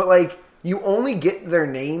Murph. But like, you only get their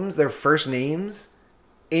names, their first names,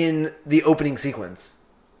 in the opening sequence.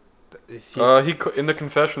 In the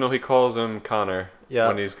confessional, he calls him Connor. Yeah.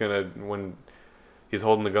 When he's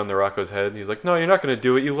holding the gun to Rocco's head, he's like, "No, you're not gonna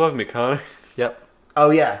do it. You love me, Connor." Yep. Oh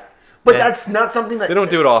yeah, but Yeah. that's not something that They don't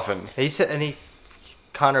do it often. He said,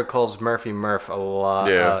 Connor calls Murphy Murph a lot.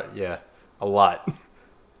 Yeah. A lot.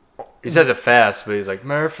 He says it fast, but he's like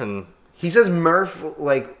Murph, and He says Murph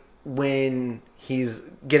like when he's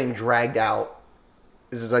getting dragged out.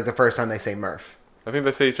 This is like the first time they say Murph. I think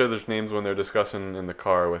they say each other's names when they're discussing in the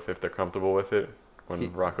car with if they're comfortable with it.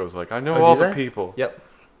 When Rocco's like, I know all the people. Yep.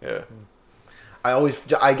 Yeah. I don't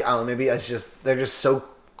know, maybe it's just, they're just so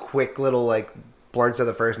quick little like blurts of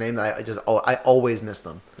the first name that I always miss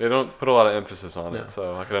them. They don't put a lot of emphasis on No. it,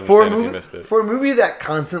 so I can understand if you missed it. For a movie that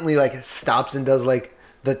constantly like stops and does like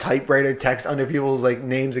the typewriter text under people's like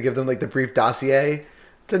names to give them like the brief dossier,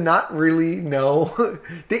 to not really know,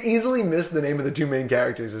 to easily miss the name of the two main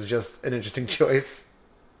characters is just an interesting choice.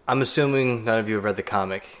 I'm assuming none of you have read the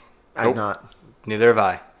comic. I'm not. Neither have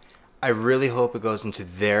I. I really hope it goes into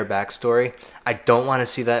their backstory. I don't want to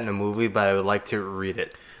see that in a movie, but I would like to read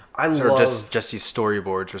it. Or just these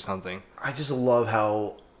storyboards or something. I just love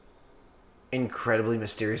how incredibly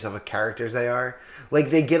mysterious of a characters they are. Like,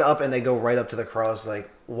 they get up and they go right up to the cross, like,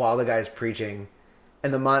 while the guy's preaching.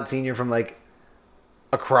 And the Monsignor from, like,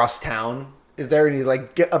 across town is there, and he's,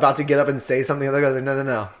 like, about to get up and say something. And the guy's like,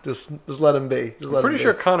 no. Just let him be. I'm pretty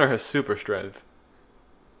sure Connor has super strength.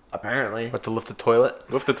 Apparently. What, to lift the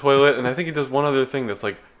toilet? Lift the toilet, and I think he does one other thing that's,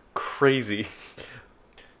 like, crazy.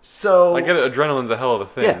 So... I get it, adrenaline's a hell of a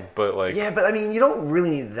thing, but, like... Yeah, but, I mean, you don't really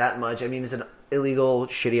need that much. I mean, it's an illegal,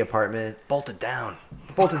 shitty apartment. Bolted down.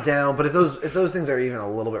 Bolted down, but if those things are even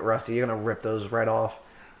a little bit rusty, you're gonna rip those right off,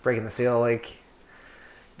 breaking the seal. Like,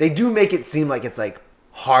 they do make it seem like it's like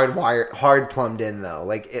hard plumbed in though.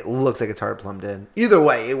 Like, it looks like it's hard plumbed in. Either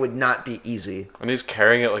way, it would not be easy. And he's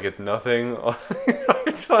carrying it like it's nothing.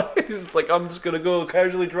 He's just like, I'm just gonna go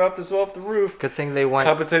casually drop this off the roof. Good thing they went.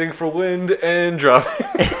 Compensating for wind and dropping.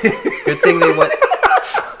 Good thing they went.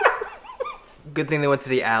 Good thing they went to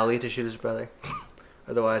the alley to shoot his brother.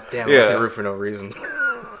 Otherwise, damn, I went to the roof for no reason.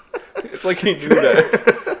 It's like he knew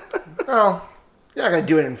that. Well, you're not gonna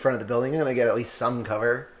do it in front of the building. You're gonna get at least some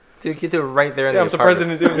cover. Dude, you could do it right there in Yeah, the I'm surprised they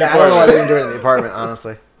apartment. didn't do it in the Yeah, I don't know why they apartment. didn't do it in the apartment,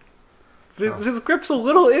 honestly. His grip's a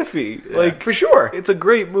little iffy. Yeah. Like, For sure. it's a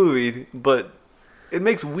great movie, but it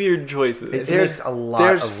makes weird choices. It makes a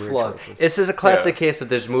lot of weird flaws. choices. This is a classic case of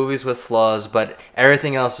there's movies with flaws, but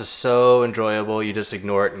everything else is so enjoyable, you just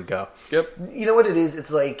ignore it and go. Yep. You know what it is?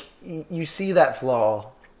 It's like, you see that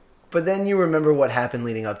flaw, but then you remember what happened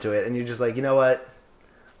leading up to it, and you're just like, you know what?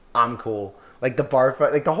 I'm cool. Like, the bar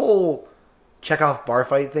fight, like, the whole Chekhov bar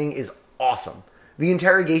fight thing is awesome. The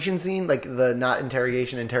interrogation scene, like, the not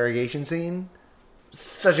interrogation scene,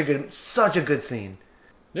 such a good scene.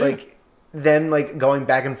 Yeah. Like, them, like, going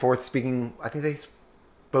back and forth speaking, I think they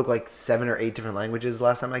spoke, like, 7 or 8 different languages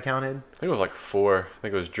last time I counted. I think it was like 4. I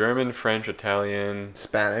think it was German, French, Italian,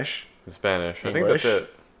 Spanish. and Spanish. I think English? that's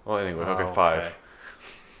it. Well, anyway, Oh, okay, 5.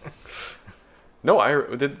 okay.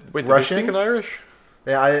 No, did they Russian? speak in Irish?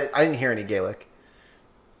 Yeah, I didn't hear any Gaelic.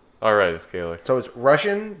 All right, it's Gaelic. So it's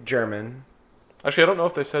Russian, German. Actually, I don't know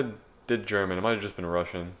if they said did German. It might have just been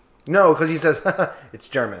Russian. No, because he says it's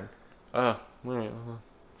German. All right,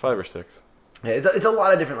 5 or 6. Yeah, it's a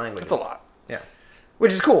lot of different languages. That's a lot. Yeah,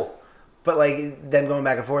 which is cool. But like them going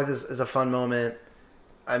back and forth is a fun moment.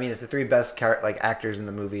 I mean, it's the 3 best actors in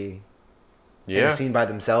the movie. In Yeah, a scene by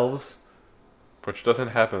themselves. which doesn't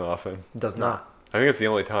happen often. Does not. I think it's the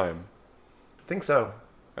only time. I think so.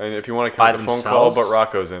 And if you want to By count the phone call, themselves? but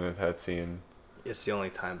Rocco's in it, that scene. It's the only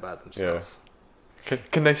time by themselves.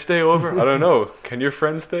 Can they stay over? I don't know. Can your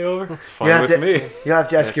friends stay over? It's fine with me. You'll have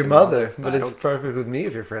to ask your mother, but I it's don't- perfect with me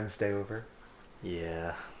if your friends stay over.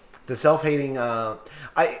 Yeah. The self-hating, I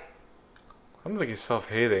don't think he's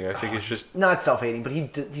self-hating. I think he's just... not self-hating, but he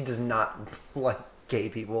does not like gay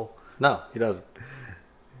people. No, he doesn't.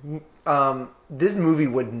 This movie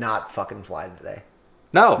would not fucking fly today.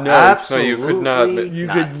 No, No, absolutely you could not. You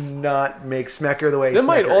could not make Smecker the way That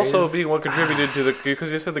might Smecker also is. be what contributed to the...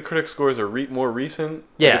 Because you said the critic scores are more recent.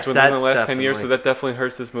 Yeah, It's within that the last 10 years, so definitely. that definitely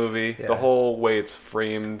hurts this movie. Yeah. The whole way it's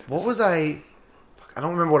framed. What was I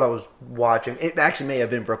don't remember what I was watching. It actually may have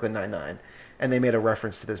been Brooklyn Nine-Nine, and they made a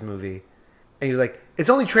reference to this movie. And he was like, it's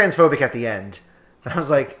only transphobic at the end. And I was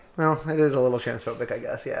like, well, it is a little transphobic, I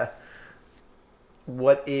guess, yeah.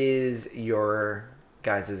 What is your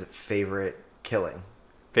guys' favorite killing?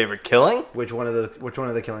 Favorite killing? Which one of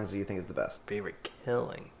the killings do you think is the best? Favorite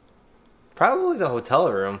killing? Probably the hotel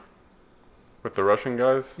room. With the Russian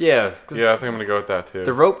guys? Yeah. 'cause Yeah, I think I'm going to go with that, too.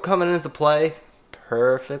 The rope coming into play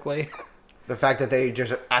perfectly. The fact that they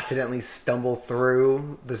just accidentally stumble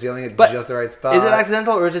through the ceiling at But just the right spot. Is it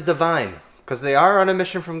accidental or is it divine? Because they are on a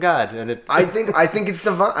mission from God, and it. I think it's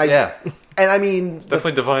divine. Yeah. And I mean,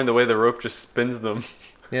 Definitely divine the way the rope just spins them.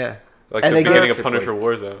 yeah. Like And the they beginning get- of Punisher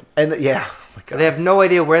Warzone. And yeah. Oh my God. They have no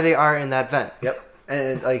idea where they are in that vent. Yep.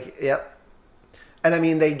 And yep. And I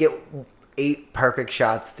mean, they get 8 perfect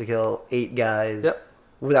shots to kill 8 guys. Yep.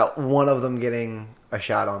 without one of them getting a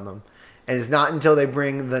shot on them. And it's not until they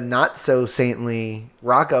bring the not so saintly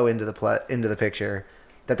Rocco into the picture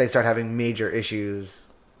that they start having major issues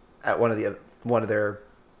at one of their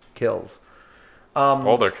kills.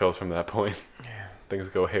 All their kills from that point. Things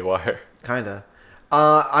go haywire. Kinda.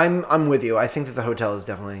 I'm with you. I think that the hotel is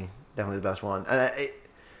definitely the best one. And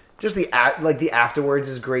just the afterwards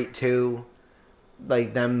is great too.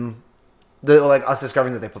 Like us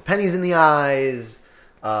discovering that they put pennies in the eyes.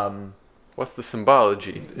 What's the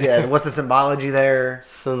symbology? Yeah, what's the symbology there?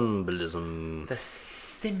 Symbolism. The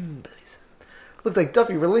symbolism. Looks like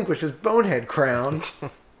Duffy relinquished his bonehead crown.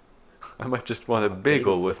 I might just want a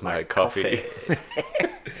bagel with my coffee.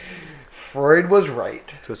 Freud was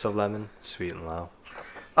right. Twist of lemon, sweet and low.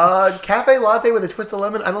 Cafe latte with a twist of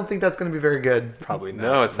lemon. I don't think that's going to be very good. Probably not.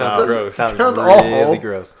 No, it sounds gross. Sounds Sounds really awful.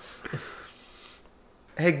 gross.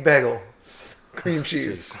 Egg bagel, cream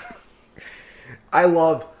cheese.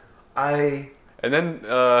 And then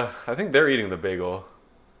I think they're eating the bagel.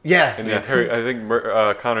 Yeah. In the I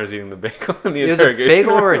think Connor's eating the bagel in the It was a interrogation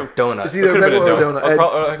bagel or a room. donut? It's either a Could've been bagel or a donut.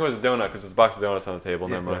 I think it was a donut because there's a box of donuts on the table.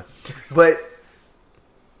 Never mind. But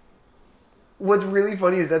what's really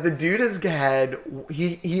funny is that the dude has had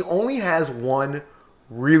he only has one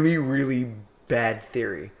really, really bad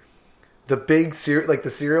theory. The big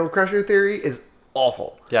the serial crusher theory is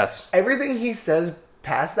awful. Yes. Everything he says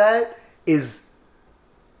past that is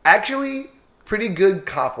actually pretty good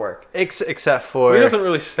cop work. Except for... He doesn't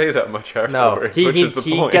really say that much afterwards, No, which is the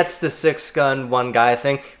he point. gets the 6-gun one guy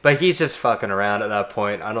thing, but he's just fucking around at that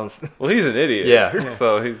point. I don't... Well, he's an idiot. Yeah.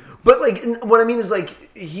 So he's... But like, what I mean is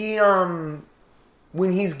like he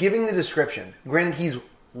when he's giving the description, granted he's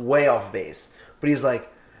way off base, but he's like,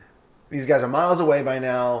 these guys are miles away by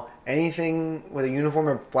now. Anything with a uniform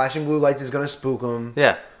or flashing blue lights is going to spook them.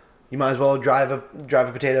 Yeah. You might as well drive a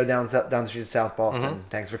potato down the street of South Boston. Mm-hmm.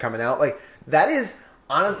 Thanks for coming out. Like that is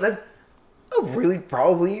honest. That really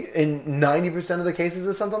probably in 90% of the cases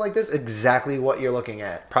of something like this, exactly what you're looking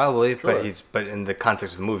at. Probably, Sure. but in the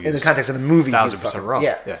context of the movie... In the context of the movie, he's 1,000% fucking wrong.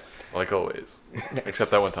 Yeah. Like always.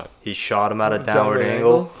 Except that one time. He shot him at a downward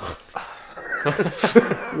angle.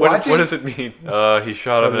 What does it mean? He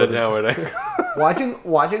shot him at a downward angle.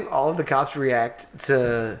 Watching all of the cops react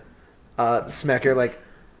to Smecker, like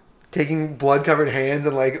taking blood-covered hands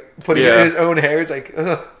and like putting it in his own hair. It's like,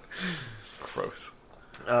 ugh. Gross.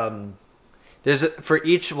 There's for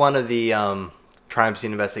each one of the crime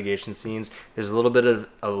scene investigation scenes, there's a little bit of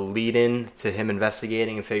a lead-in to him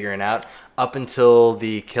investigating and figuring out, up until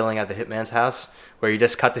the killing at the hitman's house, where you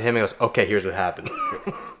just cut to him and goes, okay, here's what happened.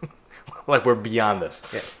 Like, we're beyond this.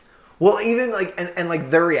 Yeah. Well, even like and like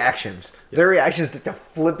their reactions, to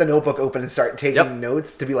flip the notebook open and start taking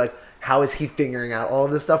notes to be like, how is he figuring out all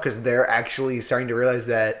of this stuff? Because they're actually starting to realize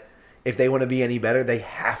that if they want to be any better, they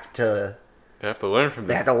have to learn from this.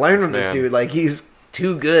 They have to learn from this man. dude. Like he's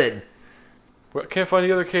too good. Well, can't find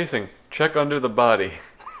the other casing. Check under the body.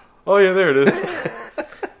 Oh yeah, there it is.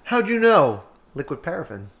 How'd you know? Liquid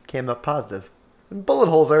paraffin came up positive. And bullet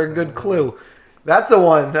holes are a good clue. That's the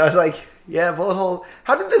one. I was like, yeah, bullet hole.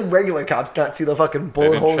 How did the regular cops not see the fucking They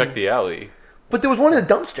bullet didn't hole? check the alley. But there was one in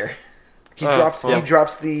the dumpster. He drops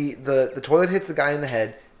the toilet hits the guy in the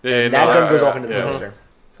head, and that gun goes off into the dumpster.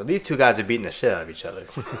 So these two guys are beating the shit out of each other.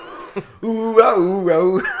 Ooh, ooh,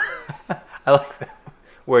 ooh. I like that.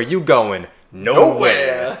 Where are you going?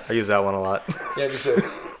 Nowhere. I use that one a lot. Yeah, me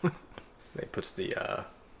too. He puts the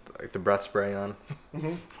like the breath spray on.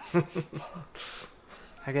 Mm-hmm.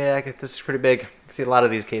 Okay, this is pretty big. I can see a lot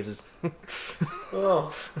of these cases.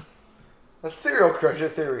 Oh, a serial crusher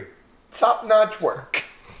theory, top-notch work.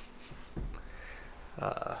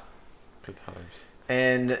 Good times.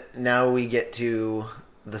 And now we get to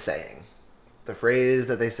the saying, the phrase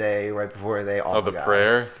that they say right before they all. Oh, the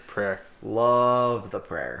prayer. Prayer. Love the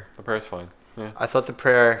prayer. The prayer's fine. Yeah. I thought the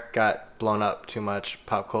prayer got blown up too much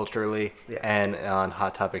pop culturally and on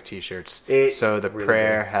Hot Topic t-shirts. So the really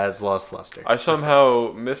prayer has lost luster. I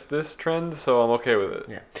somehow missed this trend, so I'm okay with it.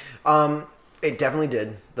 Yeah. It definitely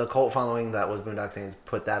did. The cult following that was Boondock Saints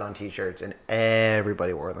put that on t-shirts and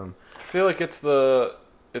everybody wore them. I feel like it's the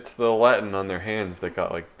Latin on their hands that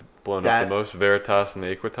got like blown up the most. Veritas and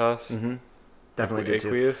the Equitas. Mm-hmm. Definitely did too.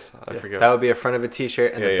 Aqueous? I forget. That would be a front of a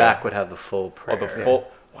t-shirt and the back would have the full prayer. Oh, the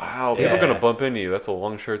full. Wow, people are gonna bump into you. That's a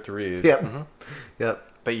long shirt to read. Yep. Mm-hmm.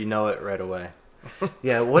 Yep. But you know it right away.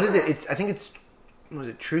 Yeah. What is it? I think it's. Was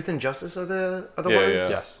it Truth and Justice are the words? Yeah.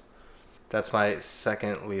 Yes. That's my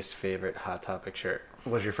second least favorite Hot Topic shirt.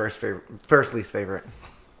 What's your first least favorite?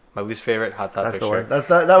 My least favorite Hot Topic That's the shirt. word.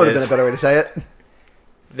 That would have been a better way to say it.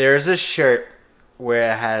 There's a shirt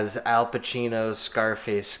where it has Al Pacino's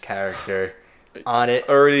Scarface character on it.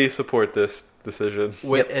 Already support this decision.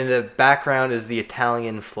 In the background is the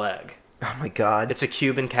Italian flag. Oh my god. It's a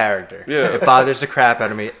Cuban character. Yeah. It bothers the crap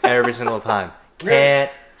out of me every single time.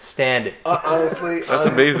 Can't stand it. Honestly, That's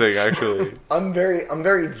amazing, actually. I'm very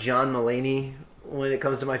John Mulaney when it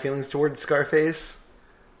comes to my feelings towards Scarface.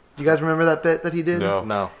 Do you guys remember that bit that he did?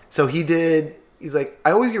 No. So he's like,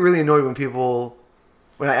 I always get really annoyed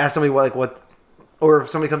when I ask somebody what, or if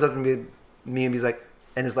somebody comes up to me and he's like,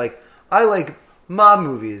 I like mob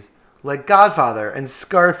movies, like Godfather and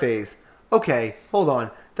Scarface. Okay, hold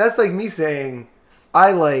on. That's like me saying,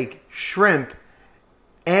 I like shrimp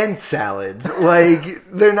and salads. Like,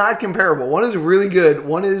 they're not comparable. One is really good.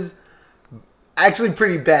 One is actually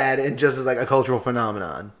pretty bad and just as like a cultural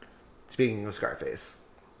phenomenon. Speaking of Scarface.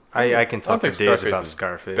 I can I don't talk for think days Scarface about is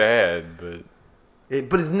Scarface. bad, but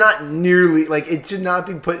But it's not nearly, like, it should not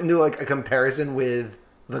be put into like a comparison with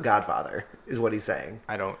The Godfather, is what he's saying.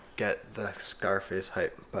 I don't get the Scarface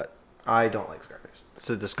hype, but I don't like Scarface. it's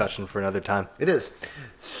a discussion for another time. It is.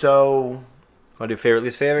 So, Want to do favorite,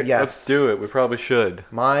 least favorite? Yes. let's do it. We probably should.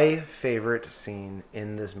 my favorite scene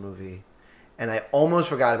in this movie, and I almost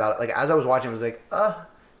forgot about it. Like, as I was watching, I was like,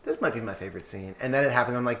 this might be my favorite scene. And then it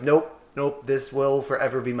happened. I'm like, nope, this will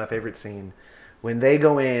forever be my favorite scene. When they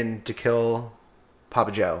go in to kill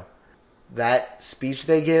Papa Joe, that speech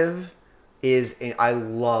they give I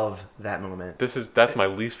love that moment. That's my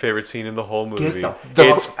least favorite scene in the whole movie. the fuck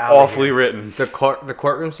It's outta awfully here. written. The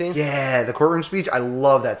courtroom scene? Yeah, the courtroom speech. I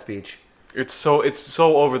love that speech. It's so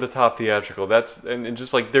over the top theatrical. And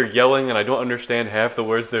just like they're yelling and I don't understand half the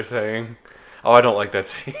words they're saying. Oh, I don't like that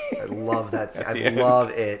scene. I love that scene. At the I end. love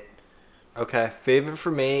it. Okay, favorite for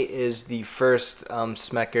me is the first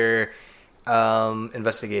Smecker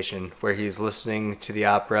investigation where he's listening to the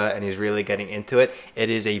opera and he's really getting into it. It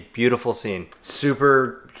is a beautiful scene.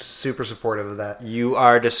 Super, super supportive of that. You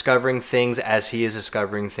are discovering things as he is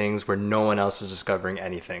discovering things where no one else is discovering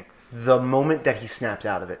anything. The moment that he snaps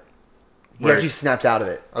out of it. He Where- actually snaps out of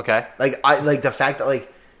it. Okay. Like the fact that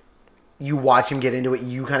like you watch him get into it,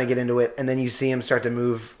 you kind of get into it, and then you see him start to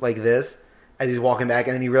move like this as he's walking back,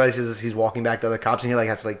 and then he realizes he's walking back to other cops, and he like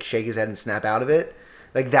has to like shake his head and snap out of it.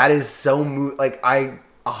 Like that is so like I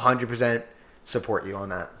 100% support you on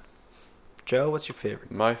that. Joe, what's your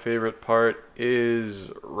favorite? My favorite part is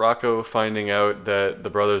Rocco finding out that the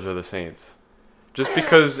brothers are the Saints. Just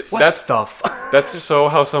because that's so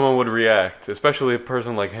how someone would react, especially a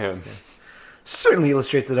person like him. Certainly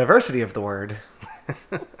illustrates the diversity of the word.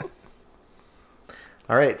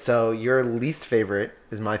 All right, so your least favorite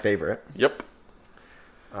is my favorite. Yep.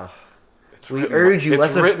 We urge you.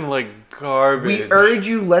 It's written like garbage. We urge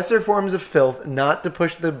you, lesser forms of filth, not to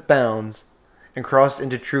push the bounds and cross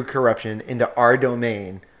into true corruption into our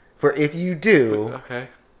domain. For if you do, Okay.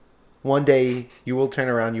 one day you will turn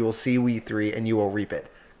around, you will see we three, and you will reap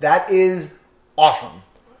it. That is awesome.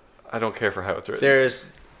 I don't care for how it's written. There's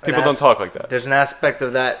People don't talk like that. There's an aspect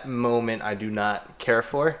of that moment I do not care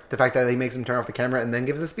for. The fact that he makes him turn off the camera and then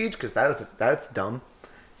gives a speech, because that's dumb.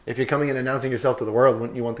 If you're coming and announcing yourself to the world,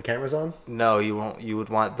 wouldn't you want the cameras on? No, you won't. You would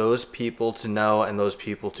want those people to know and those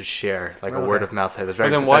people to share, like a Okay. word of mouth. That's very,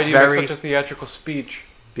 And then why that's do you very, make such a theatrical speech?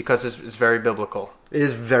 Because it's very biblical. It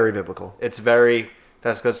is very biblical. It's very.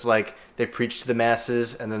 That's because like they preach to the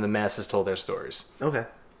masses and then the masses told their stories. Okay.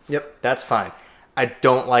 Yep. That's fine. I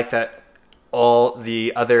don't like that all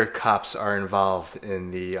the other cops are involved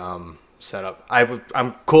in the setup.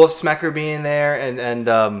 I'm cool with Smecker being there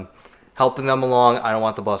and helping them along. I don't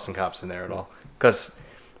want the Boston cops in there at all because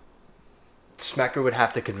Smecker would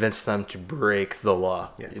have to convince them to break the law.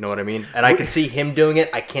 Yeah. You know what I mean? And I can see him doing it.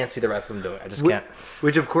 I can't see the rest of them doing it. I just can't.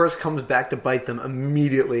 Which of course comes back to bite them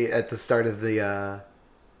immediately at the start of the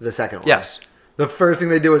second one. Yes. The first thing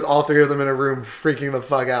they do is all three of them in a room freaking the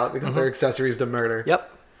fuck out because they're accessories to murder.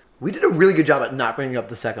 Yep. We did a really good job at not bringing up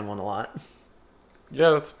the second one a lot.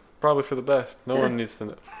 Yeah, that's probably for the best. No one needs to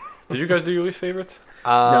know. Did you guys do your least favorites?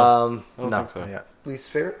 No. I don't No. think so. Yeah. Least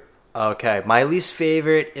favorite? Okay, my least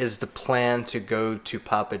favorite is the plan to go to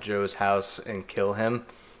Papa Joe's house and kill him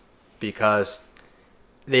because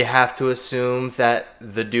they have to assume that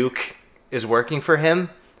the Duke is working for him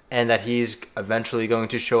and that he's eventually going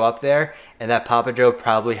to show up there and that Papa Joe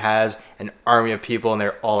probably has an army of people and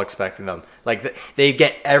they're all expecting them. Like they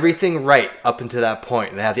get everything right up until that point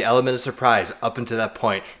and they have the element of surprise up until that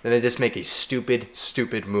point. Then they just make a stupid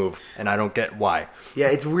move and I don't get why. Yeah,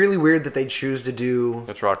 it's really weird that they choose to do...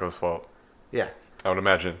 That's Rocco's fault, Yeah. I would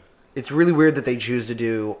imagine. It's really weird that they choose to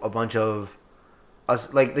do a bunch of...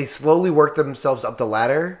 Like, they slowly work themselves up the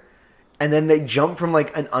ladder, and then they jump from,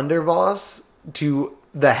 like, an underboss to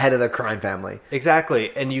the head of the crime family.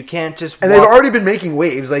 Exactly, and you can't just. And they've already been making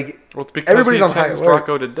waves. Like, Well, it's because everybody's he on high sentenced alert.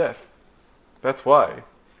 Rocco to death. That's why.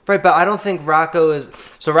 Right, but I don't think Rocco is.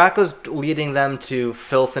 So Rocco's leading them to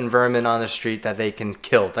filth and vermin on the street that they can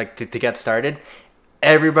kill, like to get started.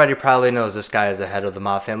 Everybody probably knows this guy is the head of the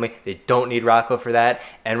mob family. They don't need Rocco for that.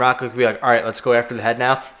 And Rocco could be like, all right, let's go after the head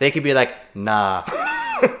now. They could be like, nah.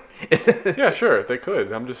 Yeah, sure, they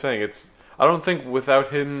could. I'm just saying I don't think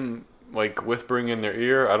without him like whispering in their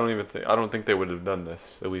ear, I don't think they would have done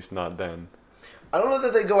this. At least not then. I don't know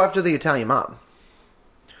that they go after the Italian mob.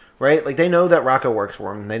 Right? Like, they know that Rocco works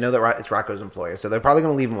for him. They know that it's Rocco's employer. So they're probably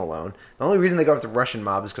going to leave him alone. The only reason they go after the Russian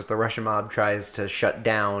mob is because the Russian mob tries to shut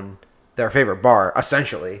down their favorite bar,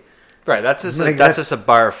 essentially. Right, that's just Like, that's just a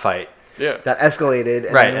bar fight. Yeah. That escalated.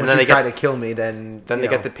 And Right, then and when then they they try get- to kill me, then Then you they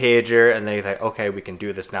get know. the pager, and they like, okay, we can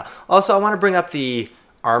do this now. Also, I want to bring up the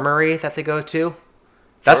armory that they go to.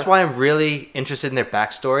 That's Sure. why I'm really interested in their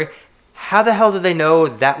backstory. How the hell did they know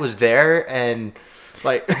that was there? And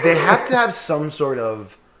like, They have to have some sort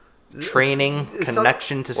of training it's not-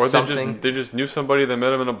 connection to Or something. they just knew somebody that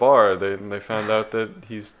met him in a bar. They found out that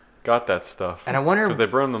he's got that stuff. And I wonder- because they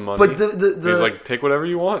burned the money. But the He's like, take whatever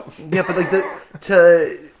you want. Yeah, but like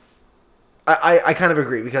I kind of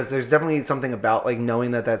agree, because there's definitely something about like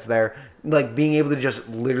knowing that that's there, like being able to just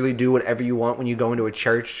literally do whatever you want when you go into a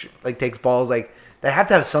church, like takes balls. Like, they have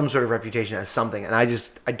to have some sort of reputation as something, and I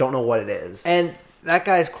don't know what it is. And that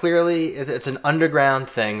guy's clearly, it's an underground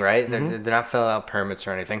thing, right? Mm-hmm. They're not filling out permits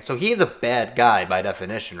or anything. So he's a bad guy by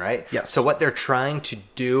definition, right? Yes. So what they're trying to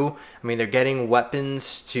do, I mean, they're getting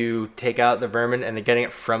weapons to take out the vermin, and they're getting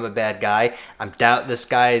it from a bad guy. I doubt this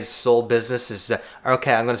guy's sole business is,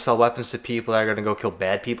 okay, I'm going to sell weapons to people that are going to go kill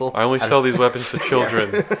bad people. I only sell these weapons to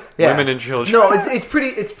children, Yeah. women and children. No, it's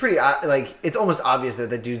pretty like, it's almost obvious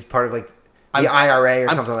that the dude's part of like the I'm- IRA or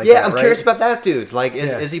something like yeah, that. I'm right? curious about that dude. Like,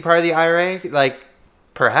 Yeah. is he part of the IRA? Like,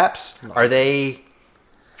 perhaps. Are they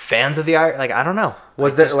fans of the IRA? Like, I don't know.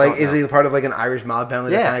 Was I there just like, don't is know. he part of like an Irish mob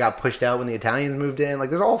family that Yeah. kind of got pushed out when the Italians moved in? Like,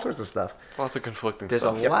 there's all sorts of stuff. There's lots of conflicting There's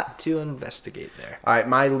stuff. a lot to investigate there. All right,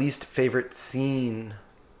 my least favorite scene.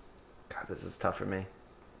 God, this is tough for me.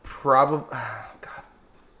 Probably, God,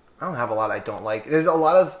 I don't have a lot I don't like. There's a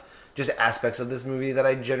lot of just aspects of this movie that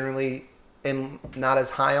I generally am not as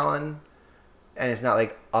high on, and it's not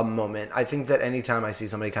like a moment. I think that anytime I see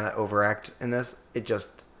somebody kind of overact in this, it just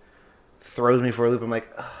throws me for a loop. I'm like,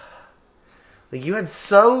 ugh. Like, you had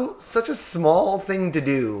such a small thing to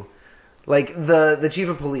do, like the chief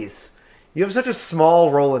of police. You have such a small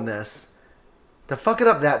role in this. To fuck it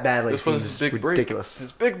up that badly This was seems his big ridiculous. break.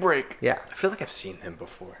 His big break. Yeah, I feel like I've seen him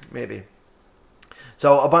before. maybe.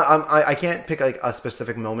 So, I can't pick like a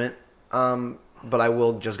specific moment, but I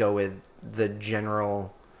will just go with the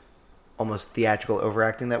general, almost theatrical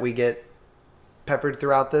overacting that we get peppered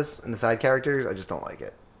throughout this and the side characters. I just don't like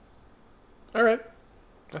it. All right.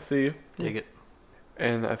 I see you. Dig it.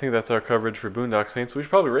 And I think that's our coverage for Boondock Saints. We should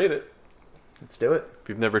probably rate it. Let's do it. If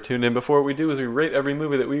you've never tuned in before, what we do is we rate every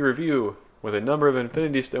movie that we review with a number of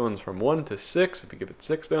Infinity Stones from 1 to 6. If you give it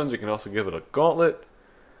 6 stones, you can also give it a gauntlet.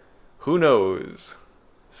 Who knows?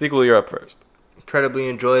 Sequel, you're up first. Incredibly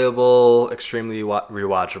enjoyable, extremely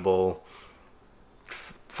rewatchable.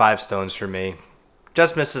 5 stones for me.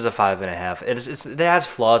 Just misses a 5.5. It has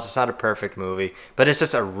flaws. It's not a perfect movie, but it's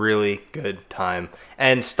just a really good time.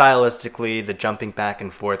 And stylistically, the jumping back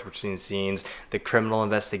and forth between scenes, the criminal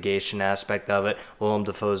investigation aspect of it, Willem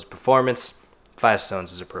Dafoe's performance, 5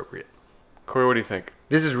 stones is appropriate. Corey, what do you think?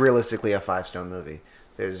 This is realistically a 5-stone movie.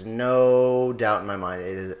 There's no doubt in my mind it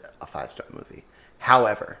is a 5-stone movie.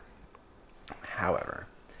 However,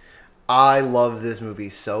 I love this movie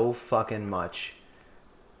so fucking much.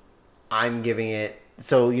 I'm giving it.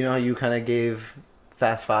 So, you know how you kind of gave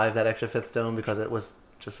Fast 5 that extra 5th stone because it was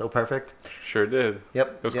just so perfect? Sure did.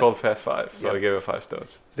 Yep. It was called Fast 5, so Yep. I gave it 5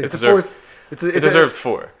 stones. It's It a deserved, fourth. it deserved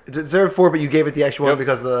 4. It deserved 4, but you gave it the extra one Yep.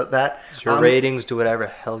 because of that. It's your ratings, do whatever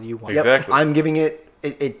hell you want. Yep. Exactly. I'm giving it.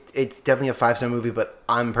 It's definitely a 5-stone movie, but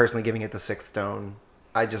I'm personally giving it the 6th stone.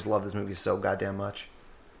 I just love this movie so goddamn much.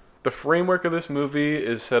 The framework of this movie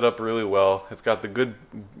is set up really well. It's got the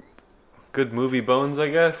good movie bones, I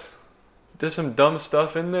guess. There's some dumb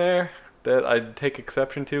stuff in there that I'd take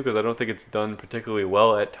exception to because I don't think it's done particularly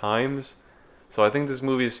well at times. So I think this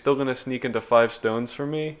movie is still going to sneak into 5 stones for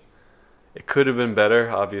me. It could have been better,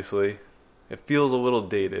 obviously. It feels a little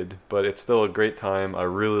dated, but it's still a great time. I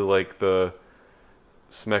really like the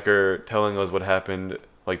Smecker telling us what happened,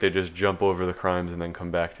 like they just jump over the crimes and then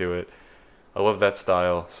come back to it. I love that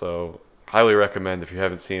style, so highly recommend if you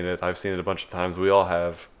haven't seen it. I've seen it a bunch of times. We all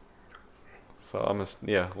have. So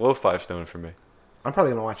low 5 stone for me. I'm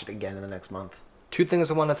probably gonna watch it again in the next month. Two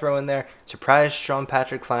things I want to throw in there. Surprised Sean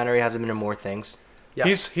Patrick Flannery hasn't been in more things.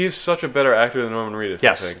 Yes. He's such a better actor than Norman Reedus,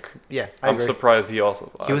 Yes. I think. Yeah, I'm agree. surprised he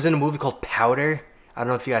also lied. He was in a movie called Powder. I don't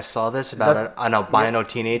know if you guys saw this about an albino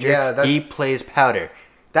teenager. Yeah, he plays Powder.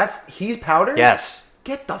 He's Powder? Yes.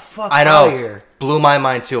 Get the fuck I out of know. here. Blew my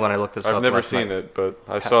mind too when I looked this up. I've never last seen night. it, but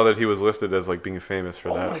I saw that he was listed as like being famous for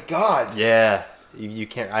Oh that. my god. Yeah, you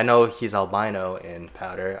can't. I know he's albino in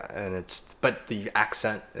Powder, and but the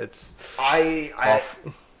accent, it's I off.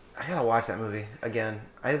 gotta watch that movie again.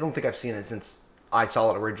 I don't think I've seen it since I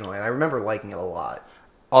saw it originally, and I remember liking it a lot.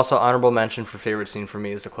 Also, honorable mention for favorite scene for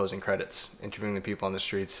me is the closing credits, interviewing the people on the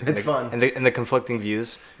streets. It's fun. And the conflicting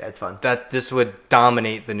views. Yeah, it's fun. That this would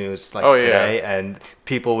dominate the news today, and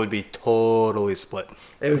people would be totally split.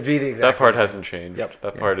 It would be the exact That part same thing. hasn't changed. Yep.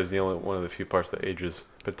 That part is the only one of the few parts that ages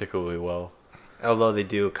particularly well. Although they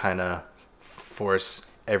do kind of force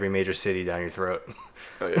every major city down your throat.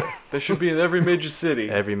 Oh yeah, they should be in every major city.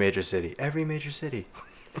 Every major city. Every major city.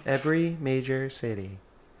 Every major city.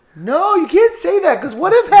 No, you can't say that, because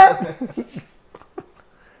what if happened?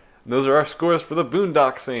 Those are our scores for the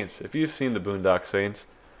Boondock Saints. If you've seen the Boondock Saints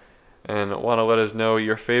and want to let us know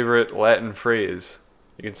your favorite Latin phrase,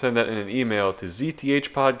 you can send that in an email to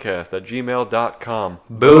zthpodcast@gmail.com.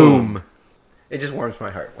 Boom. It just warms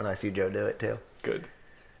my heart when I see Joe do it, too. Good.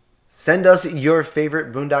 Send us your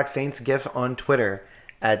favorite Boondock Saints gif on Twitter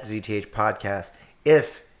at ZTH Podcast.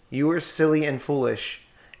 If you were silly and foolish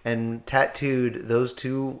and tattooed those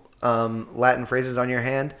two Latin phrases on your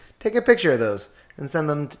hand, take a picture of those and send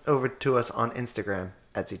them over to us on Instagram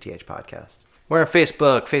at ZTH Podcast. We're on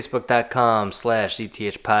Facebook,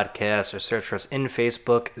 facebook.com/ZTH Podcast, or search for us in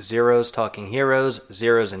Facebook, Zeros Talking Heroes,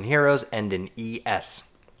 Zeros and Heroes, and in ES.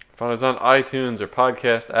 Find us on iTunes or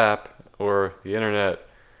podcast app or the internet,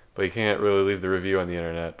 but you can't really leave the review on the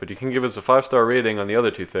internet. But you can give us a 5-star rating on the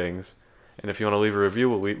other two things. And if you want to leave a review,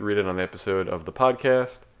 we'll read it on an episode of the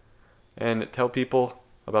podcast. And tell people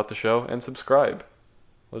about the show and subscribe.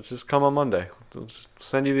 Let's just come on Monday. We'll just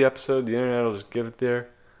send you the episode. The internet will just give it there,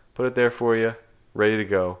 put it there for you, ready to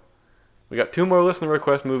go. We got 2 more listener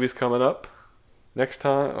request movies coming up. Next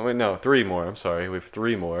time, 3 more. I'm sorry, we have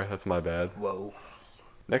 3 more. That's my bad. Whoa.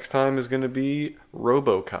 Next time is going to be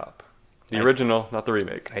RoboCop. The original, not the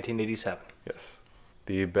remake. 1987. Yes.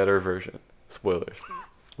 The better version. Spoilers.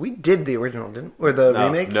 We did the original, didn't we? Or the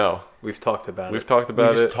remake? No. We've talked about We've it. talked We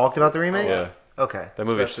about just it. talked about the remake? Yeah. Okay. That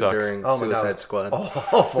movie Especially sucks. during Oh my Suicide God. Squad.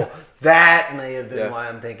 Awful. That may have been Yeah. why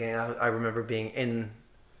I'm thinking. I remember being in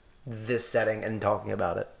this setting and talking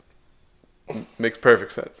about it. Makes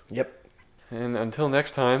perfect sense. Yep. And until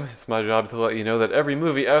next time, it's my job to let you know that every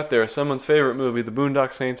movie out there is someone's favorite movie. The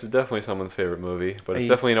Boondock Saints is definitely someone's favorite movie, but it's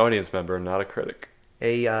definitely an audience member, not a critic.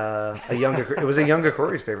 It was a younger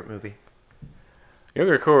Corey's favorite movie.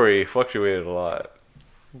 Younger Corey fluctuated a lot.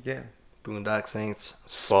 Yeah. Boondock Saints.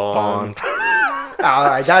 Spawn.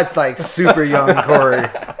 Alright, that's like super young Corey.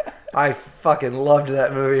 I fucking loved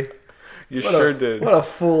that movie. You What sure did. What a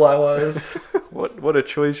fool I was. What a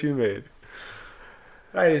choice you made.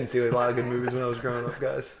 I didn't see a lot of good movies when I was growing up,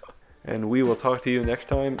 guys. And we will talk to you next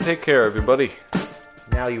time. Take care, everybody.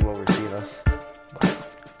 Now you will receive us.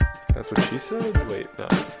 That's what she said? Wait, no.